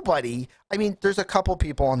has nobody... I mean, there's a couple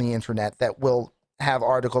people on the internet that will have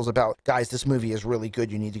articles about, guys, this movie is really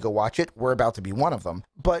good, you need to go watch it. We're about to be one of them.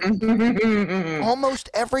 But almost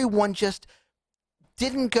everyone just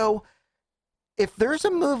didn't go... If there's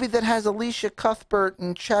a movie that has Alicia Cuthbert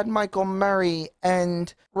and Chad Michael Murray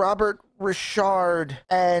and Robert Richard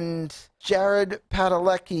and Jared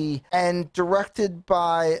Padalecki and directed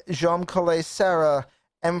by Jaume Collet-Serra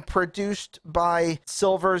and produced by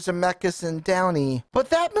Silver Zemeckis and Downey, but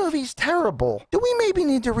that movie's terrible. Do we maybe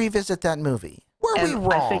need to revisit that movie? Were we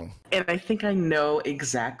wrong? I think I know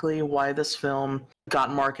exactly why this film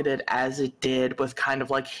got marketed as it did, with kind of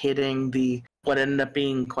like hitting what ended up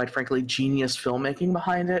being, quite frankly, genius filmmaking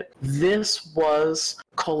behind it. This was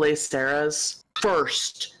Collet-Serra's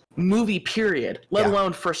first movie, period, let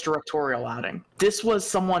alone first directorial outing. This was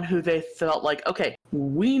someone who they felt like, okay,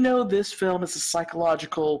 we know this film is a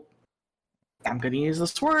psychological, I'm going to use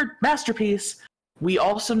this word, masterpiece. We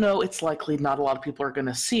also know it's likely not a lot of people are going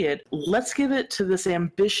to see it. Let's give it to this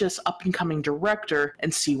ambitious up-and-coming director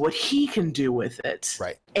and see what he can do with it.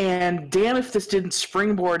 Right. And damn if this didn't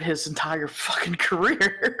springboard his entire fucking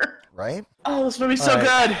career. Right? Oh, this movie's so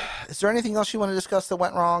good. Is there anything else you want to discuss that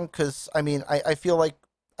went wrong? Because, I mean, I feel like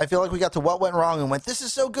we got to what went wrong and went, this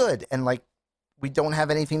is so good. And, like, we don't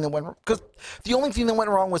have anything that went wrong. Because the only thing that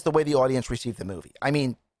went wrong was the way the audience received the movie. I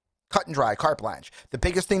mean, cut and dry, carte blanche. The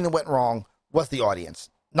biggest thing that went wrong was the audience,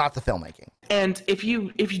 not the filmmaking. And if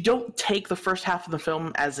you don't take the first half of the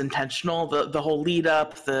film as intentional, the whole lead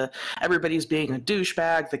up, the everybody's being a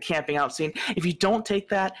douchebag, the camping out scene, if you don't take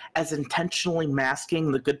that as intentionally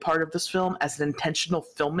masking the good part of this film as an intentional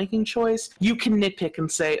filmmaking choice, you can nitpick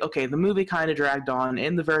and say, okay, the movie kind of dragged on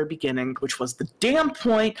in the very beginning, which was the damn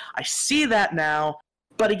point. I see that now.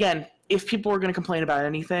 But again, if people are going to complain about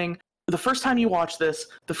anything, the first time you watch this,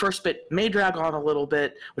 the first bit may drag on a little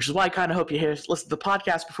bit, which is why I kind of hope you listen to the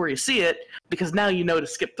podcast before you see it, because now you know to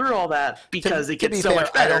skip through all that, because it gets so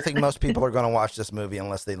much better. I don't think most people are going to watch this movie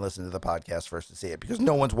unless they listen to the podcast first to see it, because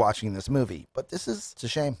no one's watching this movie. But it's a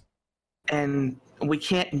shame. And we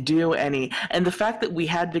can't do any. And the fact that we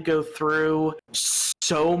had to go through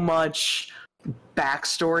so much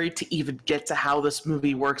backstory to even get to how this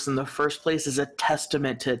movie works in the first place is a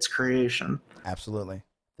testament to its creation. Absolutely.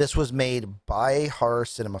 This was made by horror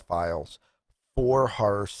cinemaphiles for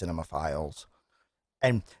horror cinemaphiles,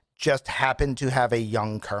 and just happened to have a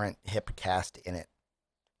young, current, hip cast in it.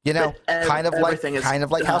 You know, kind of like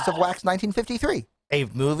House of Wax 1953, a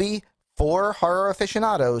movie for horror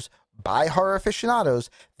aficionados by horror aficionados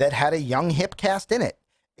that had a young, hip cast in it.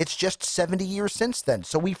 It's just 70 years since then,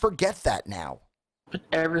 so we forget that now. But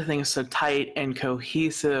everything is so tight and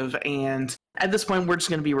cohesive, and at this point, we're just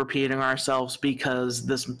going to be repeating ourselves because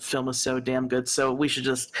this film is so damn good. So we should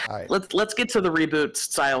just let's get to the reboot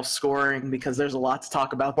style scoring, because there's a lot to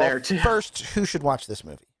talk about there too. First, who should watch this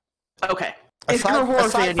movie? Okay, if you're a horror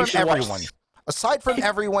fan, you should watch this. Aside from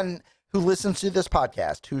everyone who listens to this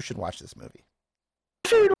podcast, who should watch this movie?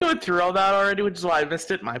 sure we went through all that already, which is why I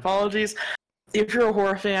missed it. My apologies. If you're a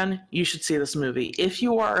horror fan, you should see this movie. If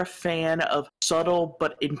you are a fan of subtle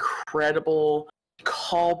but incredible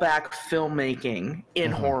callback filmmaking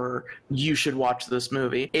in horror, you should watch this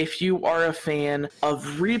movie. If you are a fan of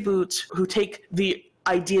reboots who take the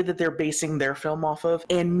idea that they're basing their film off of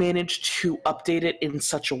and manage to update it in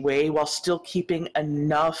such a way while still keeping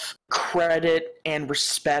enough credit and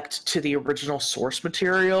respect to the original source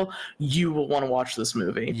material, you will want to watch this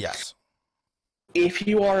movie. Yes. If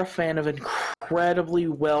you are a fan of incredibly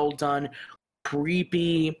well done,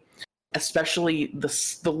 creepy, especially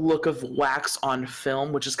the look of wax on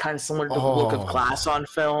film, which is kind of similar to the look of glass on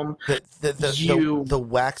film, the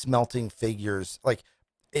wax melting figures, like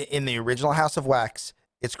in the original House of Wax,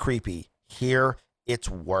 it's creepy. Here, it's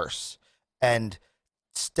worse. And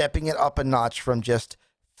stepping it up a notch from just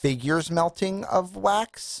figures melting of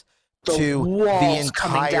wax to the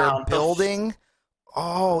entire building.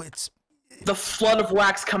 It's the flood of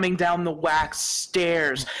wax coming down the wax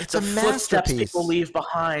stairs. It's the a footsteps masterpiece. people leave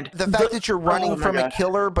behind. The fact that you're running from a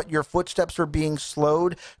killer, but your footsteps are being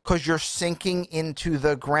slowed because you're sinking into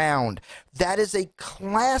the ground. That is a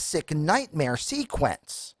classic nightmare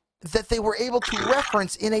sequence that they were able to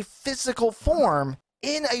reference in a physical form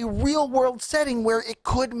in a real-world setting where it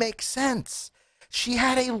could make sense. She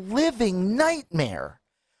had a living nightmare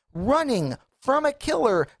running from a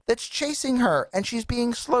killer that's chasing her, and she's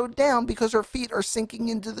being slowed down because her feet are sinking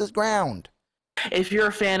into the ground. If you're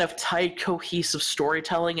a fan of tight, cohesive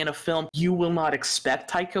storytelling in a film, you will not expect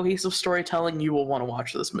tight, cohesive storytelling. You will want to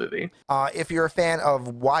watch this movie. If you're a fan of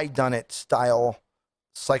whodunit style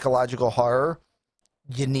psychological horror,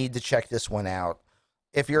 you need to check this one out.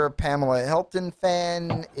 If you're a Pamela Hilton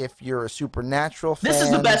fan, if you're a Supernatural fan... This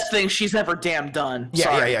is the best thing she's ever damn done.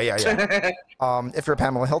 Yeah. If you're a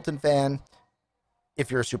Pamela Hilton fan, if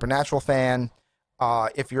you're a Supernatural fan,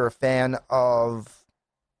 if you're a fan of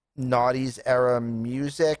Naughty's era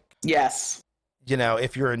music... Yes. You know,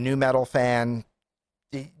 if you're a nu metal fan,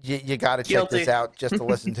 you got to check this out just to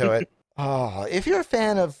listen to it. If you're a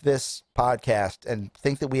fan of this podcast and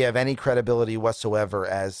think that we have any credibility whatsoever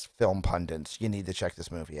as film pundits, you need to check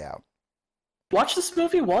this movie out. Watch this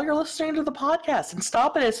movie while you're listening to the podcast and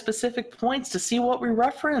stop it at specific points to see what we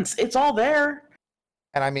reference. It's all there.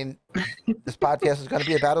 And I mean, this podcast is going to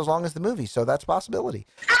be about as long as the movie, so that's a possibility.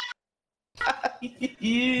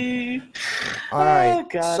 All right,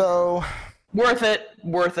 God. So... Worth it.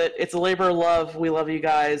 It's a labor of love. We love you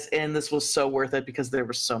guys, and this was so worth it because there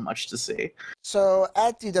was so much to see. So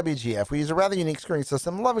at DWTF, we use a rather unique scoring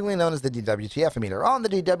system, lovingly known as the DWTF-meter. On the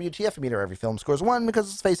DWTF-meter, every film scores 1 because,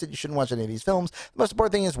 let's face it, you shouldn't watch any of these films. The most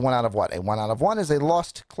important thing is 1 out of what? A 1 out of 1 is a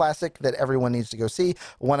lost classic that everyone needs to go see.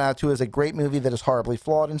 1 out of 2 is a great movie that is horribly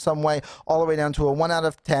flawed in some way, all the way down to a 1 out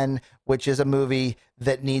of 10, which is a movie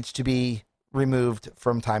that needs to be removed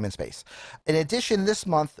from time and space. In addition, this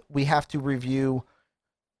month we have to review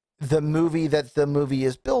the movie that the movie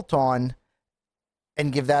is built on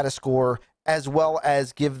and give that a score, as well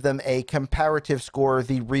as give them a comparative score,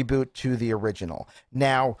 the reboot to the original.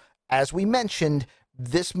 Now, as we mentioned,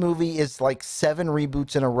 this movie is like 7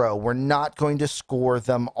 reboots in a row. We're not going to score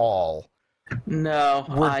them all. No,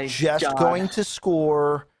 we're just going to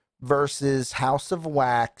score versus House of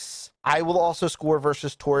Wax. I will also score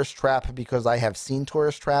versus Tourist Trap because I have seen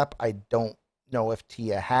Tourist Trap. I don't know if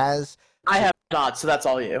Tia has. I have not, so that's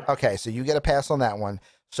all you. Okay, so you get a pass on that one.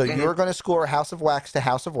 So you're going to score House of Wax to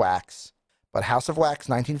House of Wax, but House of Wax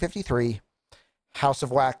 1953, House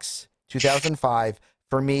of Wax 2005.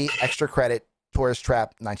 For me, extra credit, Tourist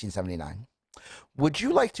Trap 1979. Would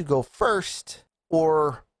you like to go first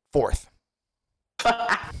or fourth?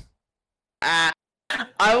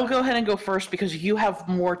 I will go ahead and go first because you have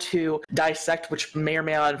more to dissect, which may or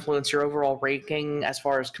may not influence your overall ranking as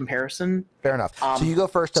far as comparison. Fair enough. So you go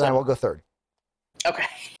first and I will go third. Okay.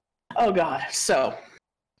 Oh, God. So,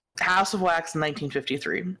 House of Wax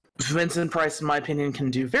 1953. Vincent Price, in my opinion, can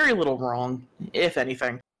do very little wrong, if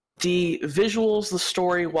anything. The visuals, the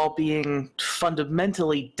story, while being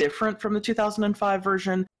fundamentally different from the 2005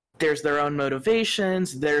 version, there's their own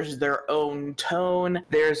motivations, there's their own tone,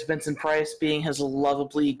 there's Vincent Price being his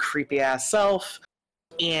lovably creepy-ass self,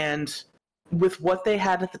 and with what they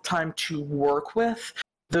had at the time to work with,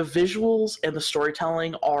 the visuals and the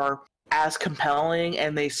storytelling are as compelling,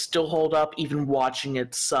 and they still hold up even watching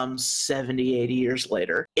it some 70, 80 years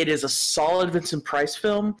later. It is a solid Vincent Price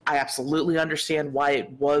film. I absolutely understand why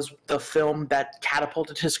it was the film that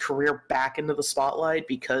catapulted his career back into the spotlight,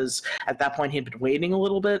 because at that point he'd been waiting a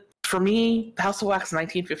little bit. For me, the House of Wax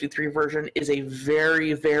 1953 version is a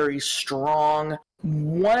very, very strong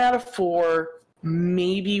 1 out of 4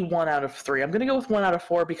 maybe 1 out of 3. I'm going to go with 1 out of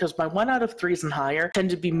 4 because my 1 out of 3s and higher tend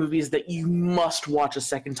to be movies that you must watch a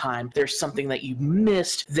second time. There's something that you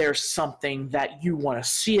missed, there's something that you want to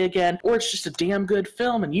see again, or it's just a damn good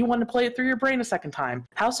film and you want to play it through your brain a second time.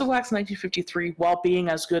 House of Wax 1953, while being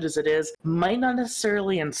as good as it is, might not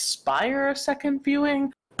necessarily inspire a second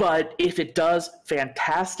viewing, but if it does,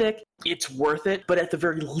 fantastic. It's worth it, but at the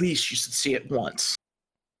very least, you should see it once.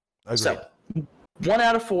 Agreed. So, 1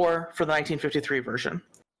 out of 4 for the 1953 version.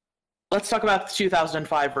 Let's talk about the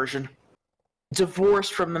 2005 version.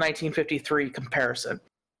 Divorced from the 1953 comparison.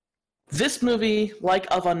 This movie, like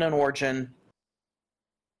Of Unknown Origin,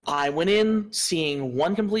 I went in seeing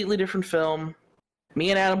one completely different film. Me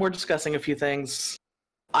and Adam were discussing a few things.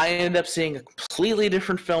 I ended up seeing a completely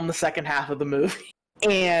different film the second half of the movie.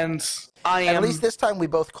 And At least this time we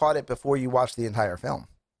both caught it before you watched the entire film.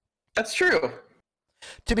 That's true.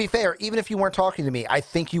 To be fair, even if you weren't talking to me, I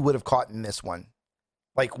think you would have caught in this one.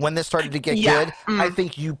 Like, when this started to get good, I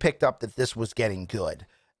think you picked up that this was getting good.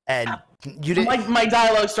 And you didn't... My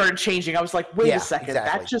dialogue started changing. I was like, wait a second.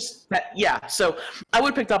 Exactly. So I would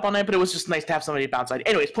have picked up on it, but it was just nice to have somebody to bounce on.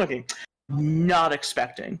 Anyways, point being, not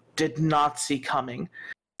expecting. Did not see coming.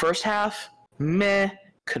 First half, meh.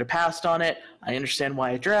 Could have passed on it. I understand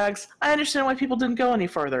why it drags. I understand why people didn't go any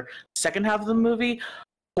further. Second half of the movie,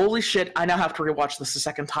 holy shit, I now have to rewatch this a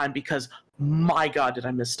second time because, my God, did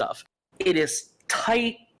I miss stuff. It is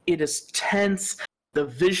tight. It is tense. The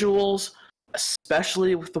visuals,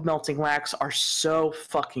 especially with the melting wax, are so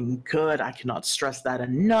fucking good. I cannot stress that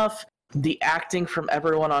enough. The acting from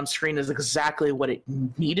everyone on screen is exactly what it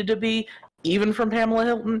needed to be, even from Pamela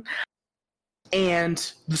Hilton.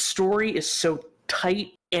 And the story is so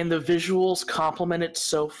tight, and the visuals complement it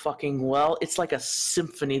so fucking well. It's like a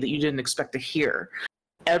symphony that you didn't expect to hear.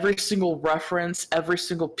 Every single reference, every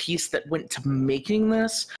single piece that went to making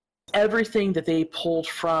this, everything that they pulled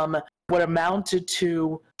from what amounted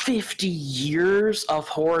to 50 years of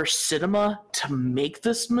horror cinema to make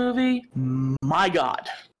this movie, my God.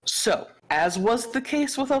 So, as was the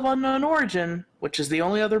case with Of Unknown Origin, which is the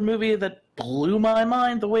only other movie that blew my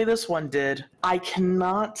mind the way this one did, I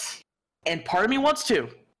cannot, and part of me wants to,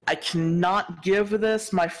 I cannot give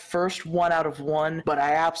this my first 1 out of 1, but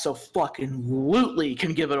I absolutely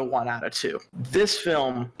can give it a 1 out of 2. This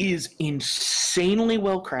film is insanely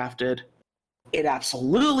well crafted. It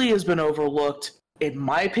absolutely has been overlooked, in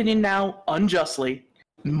my opinion now, unjustly.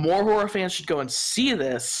 More horror fans should go and see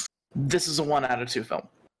this. This is a 1 out of 2 film.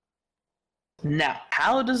 Now,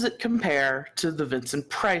 how does it compare to the Vincent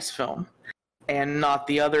Price film? And not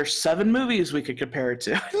the other 7 movies we could compare it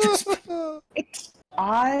to.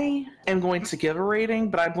 I am going to give a rating,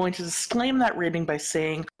 but I'm going to disclaim that rating by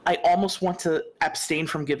saying I almost want to abstain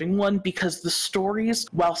from giving one because the stories,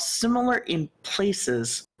 while similar in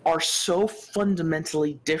places, are so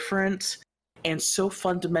fundamentally different and so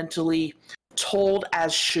fundamentally told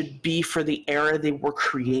as should be for the era they were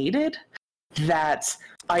created that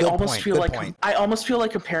I almost feel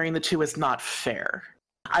like comparing the two is not fair.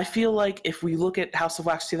 I feel like if we look at House of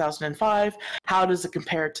Wax 2005, how does it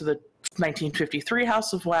compare to the 1953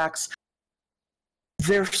 House of Wax?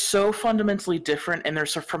 They're so fundamentally different, and they're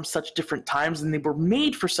from such different times, and they were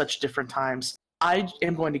made for such different times. I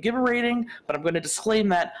am going to give a rating, but I'm going to disclaim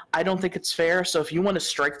that I don't think it's fair, so if you want to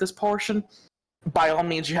strike this portion, by all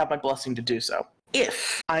means, you have my blessing to do so.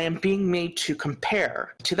 If I am being made to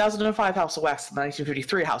compare 2005 House of Wax to the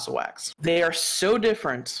 1953 House of Wax, they are so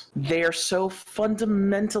different. They are so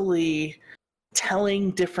fundamentally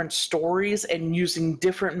telling different stories and using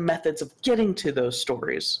different methods of getting to those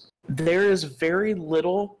stories. There is very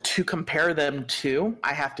little to compare them to.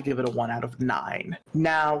 I have to give it a 1 out of 9.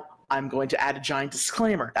 Now, I'm going to add a giant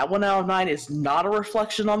disclaimer. That 1 out of 9 is not a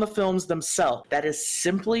reflection on the films themselves. That is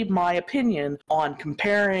simply my opinion on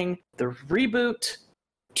comparing the reboot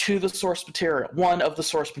to the source material, one of the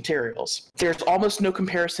source materials. There's almost no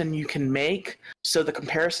comparison you can make, so the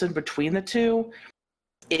comparison between the two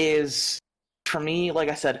is, for me, like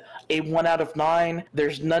I said, a 1 out of 9.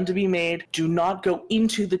 There's none to be made. Do not go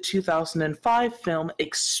into the 2005 film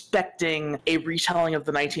expecting a retelling of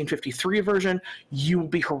the 1953 version. You will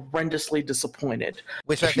be horrendously disappointed.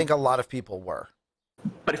 Which I think a lot of people were.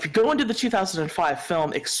 But if you go into the 2005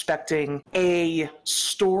 film expecting a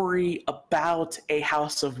story about a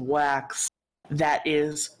House of Wax that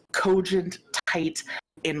is cogent, tight,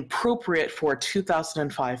 and appropriate for a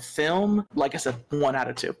 2005 film, like I said, 1 out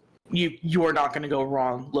of 2. You are not going to go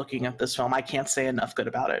wrong looking at this film. I can't say enough good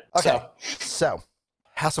about it. Okay, so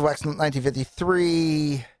House of Wax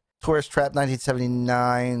 1953, Tourist Trap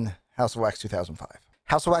 1979, House of Wax 2005.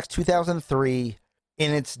 House of Wax 2003,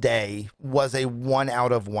 in its day, was a 1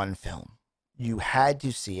 out of 1 film. You had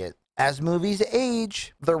to see it. As movies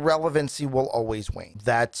age, their relevancy will always wane.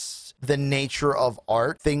 That's the nature of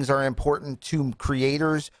art. Things are important to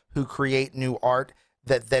creators who create new art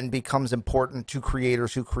that then becomes important to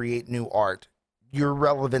creators who create new art. Your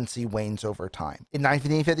relevancy wanes over time. In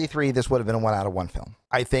 1953, this would have been a 1 out of 1 film.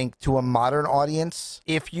 I think to a modern audience,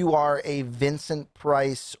 if you are a Vincent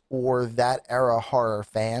Price or that era horror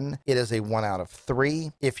fan, it is a 1 out of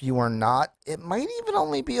 3. If you are not, it might even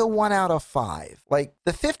only be a 1 out of 5. Like,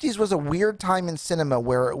 the 50s was a weird time in cinema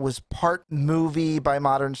where it was part movie by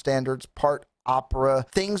modern standards, part opera.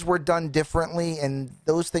 Things were done differently, and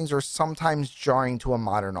those things are sometimes jarring to a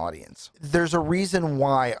modern audience. There's a reason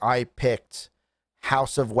why I picked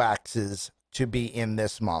House of Waxes to be in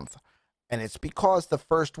this month, and it's because the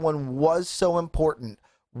first one was so important,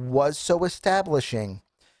 was so establishing,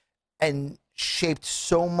 and shaped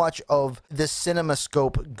so much of the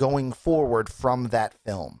CinemaScope going forward from that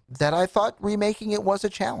film that I thought remaking it was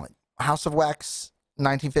a challenge. House of Wax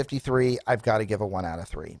 1953, I've got to give a 1 out of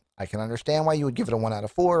 3. I can understand why you would give it a 1 out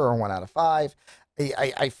of 4 or a 1 out of 5.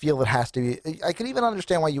 I feel it has to be. I can even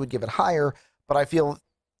understand why you would give it higher, but I feel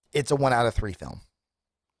it's a 1 out of 3 film.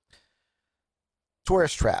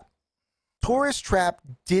 Tourist Trap. Tourist Trap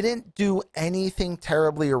didn't do anything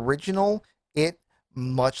terribly original. It,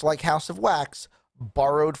 much like House of Wax,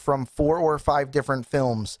 borrowed from 4 or 5 different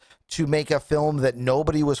films to make a film that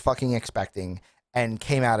nobody was fucking expecting and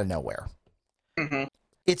came out of nowhere. Mm-hmm.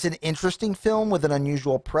 It's an interesting film with an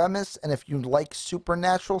unusual premise, and if you like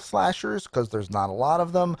supernatural slashers, because there's not a lot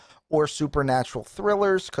of them, or supernatural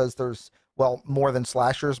thrillers, because there's, well, more than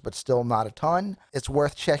slashers, but still not a ton, it's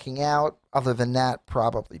worth checking out. Other than that,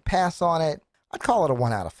 probably pass on it. I'd call it a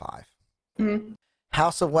 1 out of 5. Mm-hmm.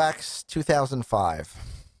 House of Wax 2005.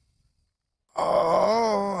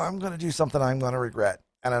 Oh, I'm going to do something I'm going to regret,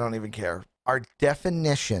 and I don't even care. Our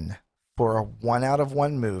definition for a 1 out of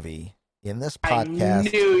 1 movie in this podcast.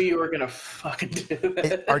 I knew you were going to fucking do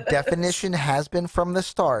that. Our definition has been from the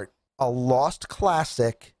start a lost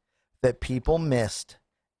classic that people missed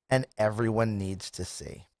and everyone needs to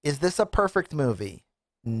see. Is this a perfect movie?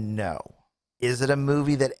 No. Is it a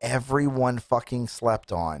movie that everyone fucking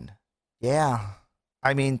slept on? Yeah.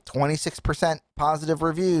 I mean, 26% positive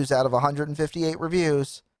reviews out of 158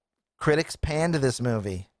 reviews. Critics panned this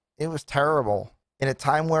movie. It was terrible. In a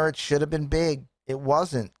time where it should have been big, it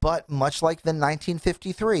wasn't. But much like the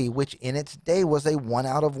 1953, which in its day was a 1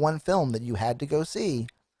 out of 1 film that you had to go see,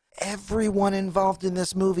 everyone involved in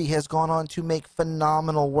this movie has gone on to make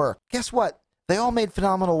phenomenal work. Guess what? They all made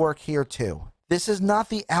phenomenal work here too. This is not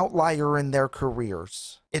the outlier in their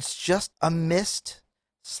careers. It's just a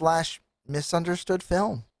missed/misunderstood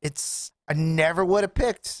film. I never would have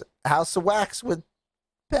picked House of Wax with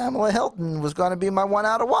Pamela Hilton was going to be my 1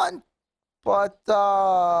 out of 1. But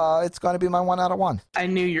it's going to be my 1 out of 1. I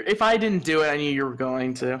knew if I didn't do it, I knew you were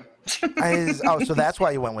going to. So that's why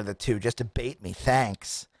you went with a 2, just to bait me.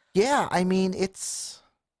 Thanks. Yeah, I mean, it's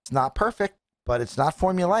not perfect, but it's not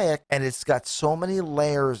formulaic, and it's got so many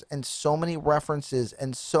layers and so many references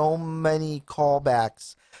and so many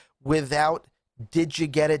callbacks without did you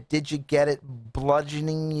get it,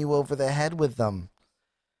 bludgeoning you over the head with them.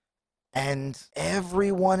 And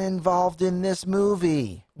everyone involved in this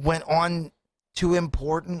movie went on to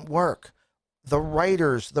important work. The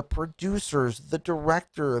writers, the producers, the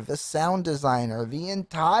director, the sound designer, the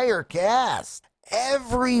entire cast.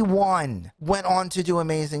 Everyone went on to do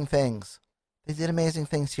amazing things. They did amazing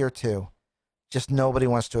things here too. Just nobody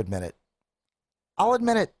wants to admit it. I'll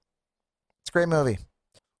admit it. It's a great movie.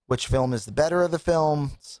 Which film is the better of the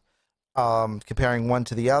films? Comparing one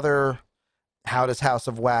to the other. How does House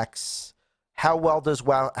of Wax... How well does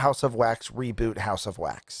House of Wax reboot House of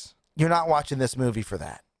Wax? You're not watching this movie for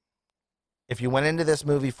that. If you went into this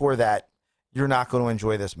movie for that, you're not going to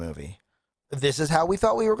enjoy this movie. This is how we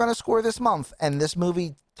thought we were going to score this month, and this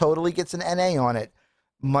movie totally gets an NA on it.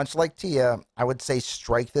 Much like Tia, I would say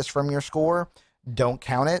strike this from your score. Don't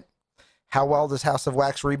count it. How well does House of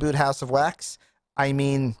Wax reboot House of Wax? I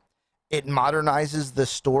mean, it modernizes the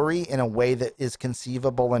story in a way that is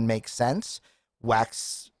conceivable and makes sense.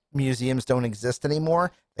 Wax museums don't exist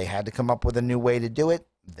anymore. They had to come up with a new way to do it.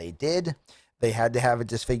 They did. They had to have a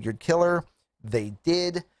disfigured killer. They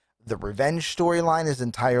did. The revenge storyline is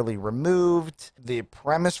entirely removed. The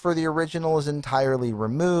premise for the original is entirely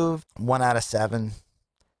removed. 1 out of 7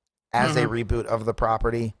 as a reboot of the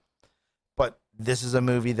property. But this is a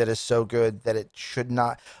movie that is so good that it should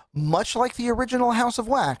not, much like the original House of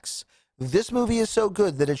Wax, this movie is so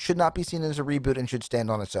good that it should not be seen as a reboot and should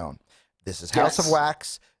stand on its own. This is House of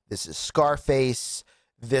Wax. This is Scarface.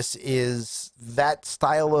 This is that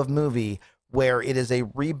style of movie where it is a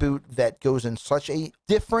reboot that goes in such a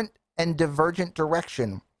different and divergent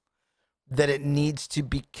direction that it needs to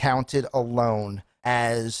be counted alone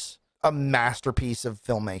as a masterpiece of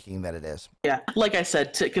filmmaking that it is. Yeah, like I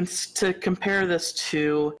said, to compare this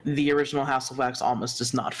to the original House of Wax almost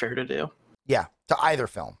is not fair to do. Yeah, to either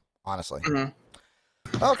film, honestly. Mm-hmm.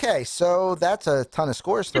 Okay, so that's a ton of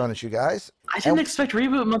scores thrown at you guys. I didn't expect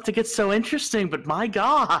Reboot Month to get so interesting, but my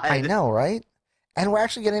God. I know, right? And we're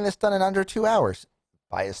actually getting this done in under 2 hours.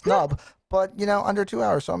 By a snub, but, under 2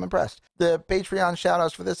 hours, so I'm impressed. The Patreon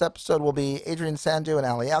shout-outs for this episode will be Adrian Sandu and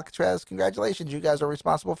Ali Alcatraz. Congratulations, you guys are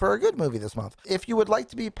responsible for a good movie this month. If you would like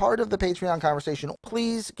to be part of the Patreon conversation,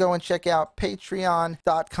 please go and check out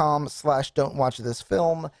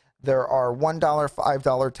patreon.com/don'twatchthisfilm. There are $1,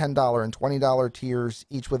 $5, $10, and $20 tiers,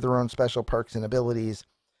 each with their own special perks and abilities.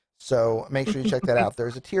 So make sure you check that out.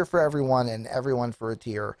 There's a tier for everyone and everyone for a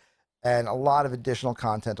tier, and a lot of additional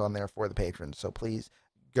content on there for the patrons. So please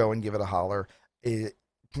go and give it a holler.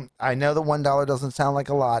 I know the $1 doesn't sound like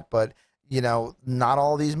a lot, but not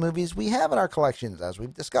all these movies we have in our collections, as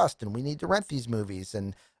we've discussed, and we need to rent these movies,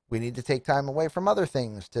 and we need to take time away from other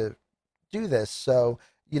things to do this. So,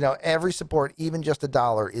 every support, even just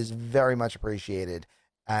 $1, is very much appreciated.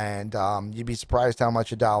 And you'd be surprised how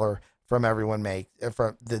much $1 from everyone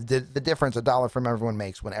from the difference $1 from everyone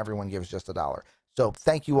makes when everyone gives just $1. So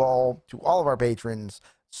thank you all to all of our patrons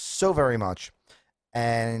so very much.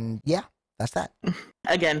 And yeah, that's that.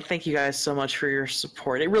 Again, thank you guys so much for your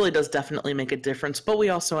support. It really does definitely make a difference, but we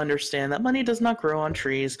also understand that money does not grow on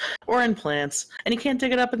trees or in plants, and you can't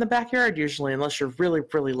dig it up in the backyard usually unless you're really,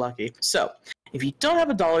 really lucky. So if you don't have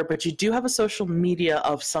 $1, but you do have a social media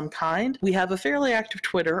of some kind, we have a fairly active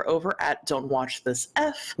Twitter over at Don't Watch This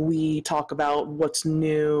F. We talk about what's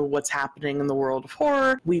new, what's happening in the world of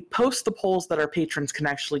horror. We post the polls that our patrons can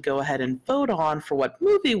actually go ahead and vote on for what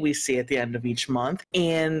movie we see at the end of each month.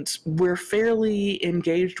 And we're fairly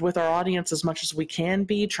engaged with our audience as much as we can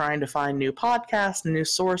be, trying to find new podcasts, new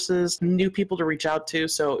sources, new people to reach out to.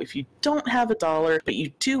 So if you don't have $1, but you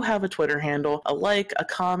do have a Twitter handle, a like, a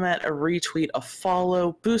comment, a retweet, a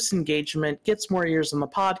follow, boosts engagement, gets more ears on the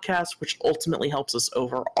podcast, which ultimately helps us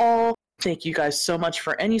overall. Thank you guys so much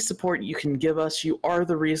for any support you can give us. You are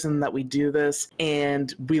the reason that we do this,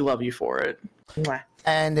 and we love you for it. Mwah.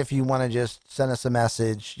 And if you want to just send us a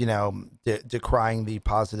message, decrying the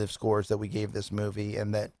positive scores that we gave this movie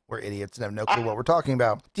and that we're idiots and have no clue what we're talking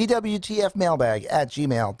about,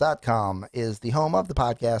 dwtfmailbag@gmail.com is the home of the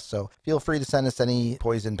podcast. So feel free to send us any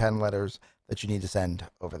poison pen letters that you need to send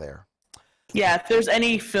over there. Yeah, if there's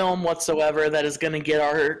any film whatsoever that is going to get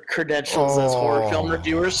our credentials as horror film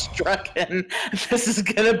reviewers struck, and this is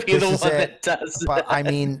going to be the one that does. But I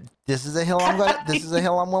mean, this is a hill I'm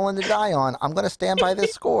willing to die on. I'm going to stand by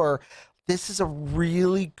this score. This is a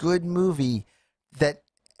really good movie that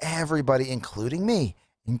everybody, including me,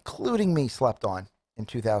 slept on in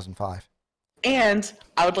 2005. And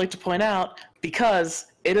I would like to point out, because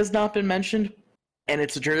it has not been mentioned, and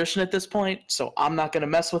it's a tradition at this point, so I'm not going to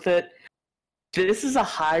mess with it. This is a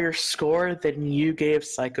higher score than you gave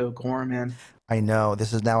Psycho Gorman. I know.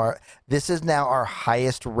 This is now our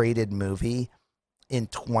highest rated movie in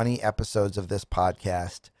 20 episodes of this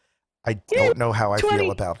podcast. I don't know how I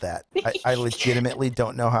feel about that. I legitimately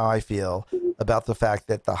don't know how I feel about the fact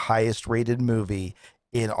that the highest rated movie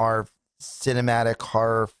in our cinematic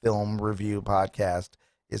horror film review podcast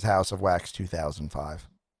is House of Wax 2005.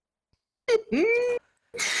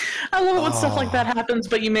 I love it when stuff like that happens,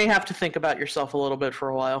 but you may have to think about yourself a little bit for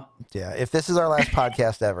a while. Yeah, if this is our last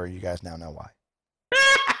podcast ever, you guys now know why.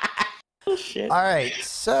 Oh, shit. All right,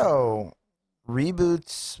 so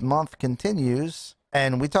Reboots Month continues,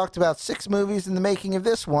 and we talked about 6 movies in the making of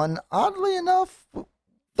this one. Oddly enough,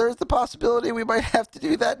 there's the possibility we might have to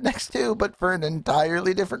do that next too, but for an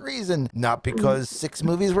entirely different reason. Not because 6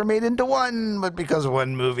 movies were made into one, but because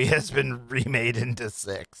one movie has been remade into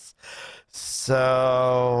 6.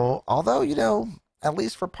 So, although, at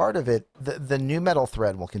least for part of it, the new metal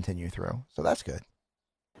thread will continue through. So that's good.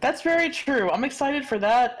 That's very true. I'm excited for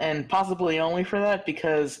that, and possibly only for that,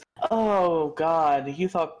 because, oh God, you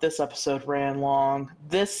thought this episode ran long.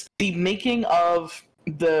 The making of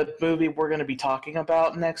the movie we're going to be talking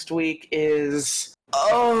about next week is,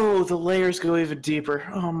 the layers go even deeper.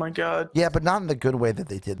 Oh my God. Yeah, but not in the good way that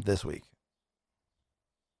they did this week.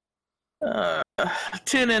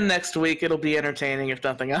 Tune in next week. It'll be entertaining, if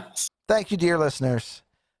nothing else. Thank you, dear listeners.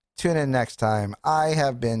 Tune in next time. I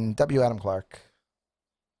have been W. Adam Clark.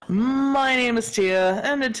 My name is Tia,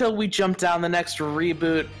 and until we jump down the next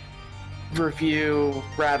reboot review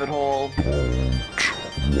rabbit hole, Don't watch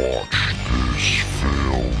this.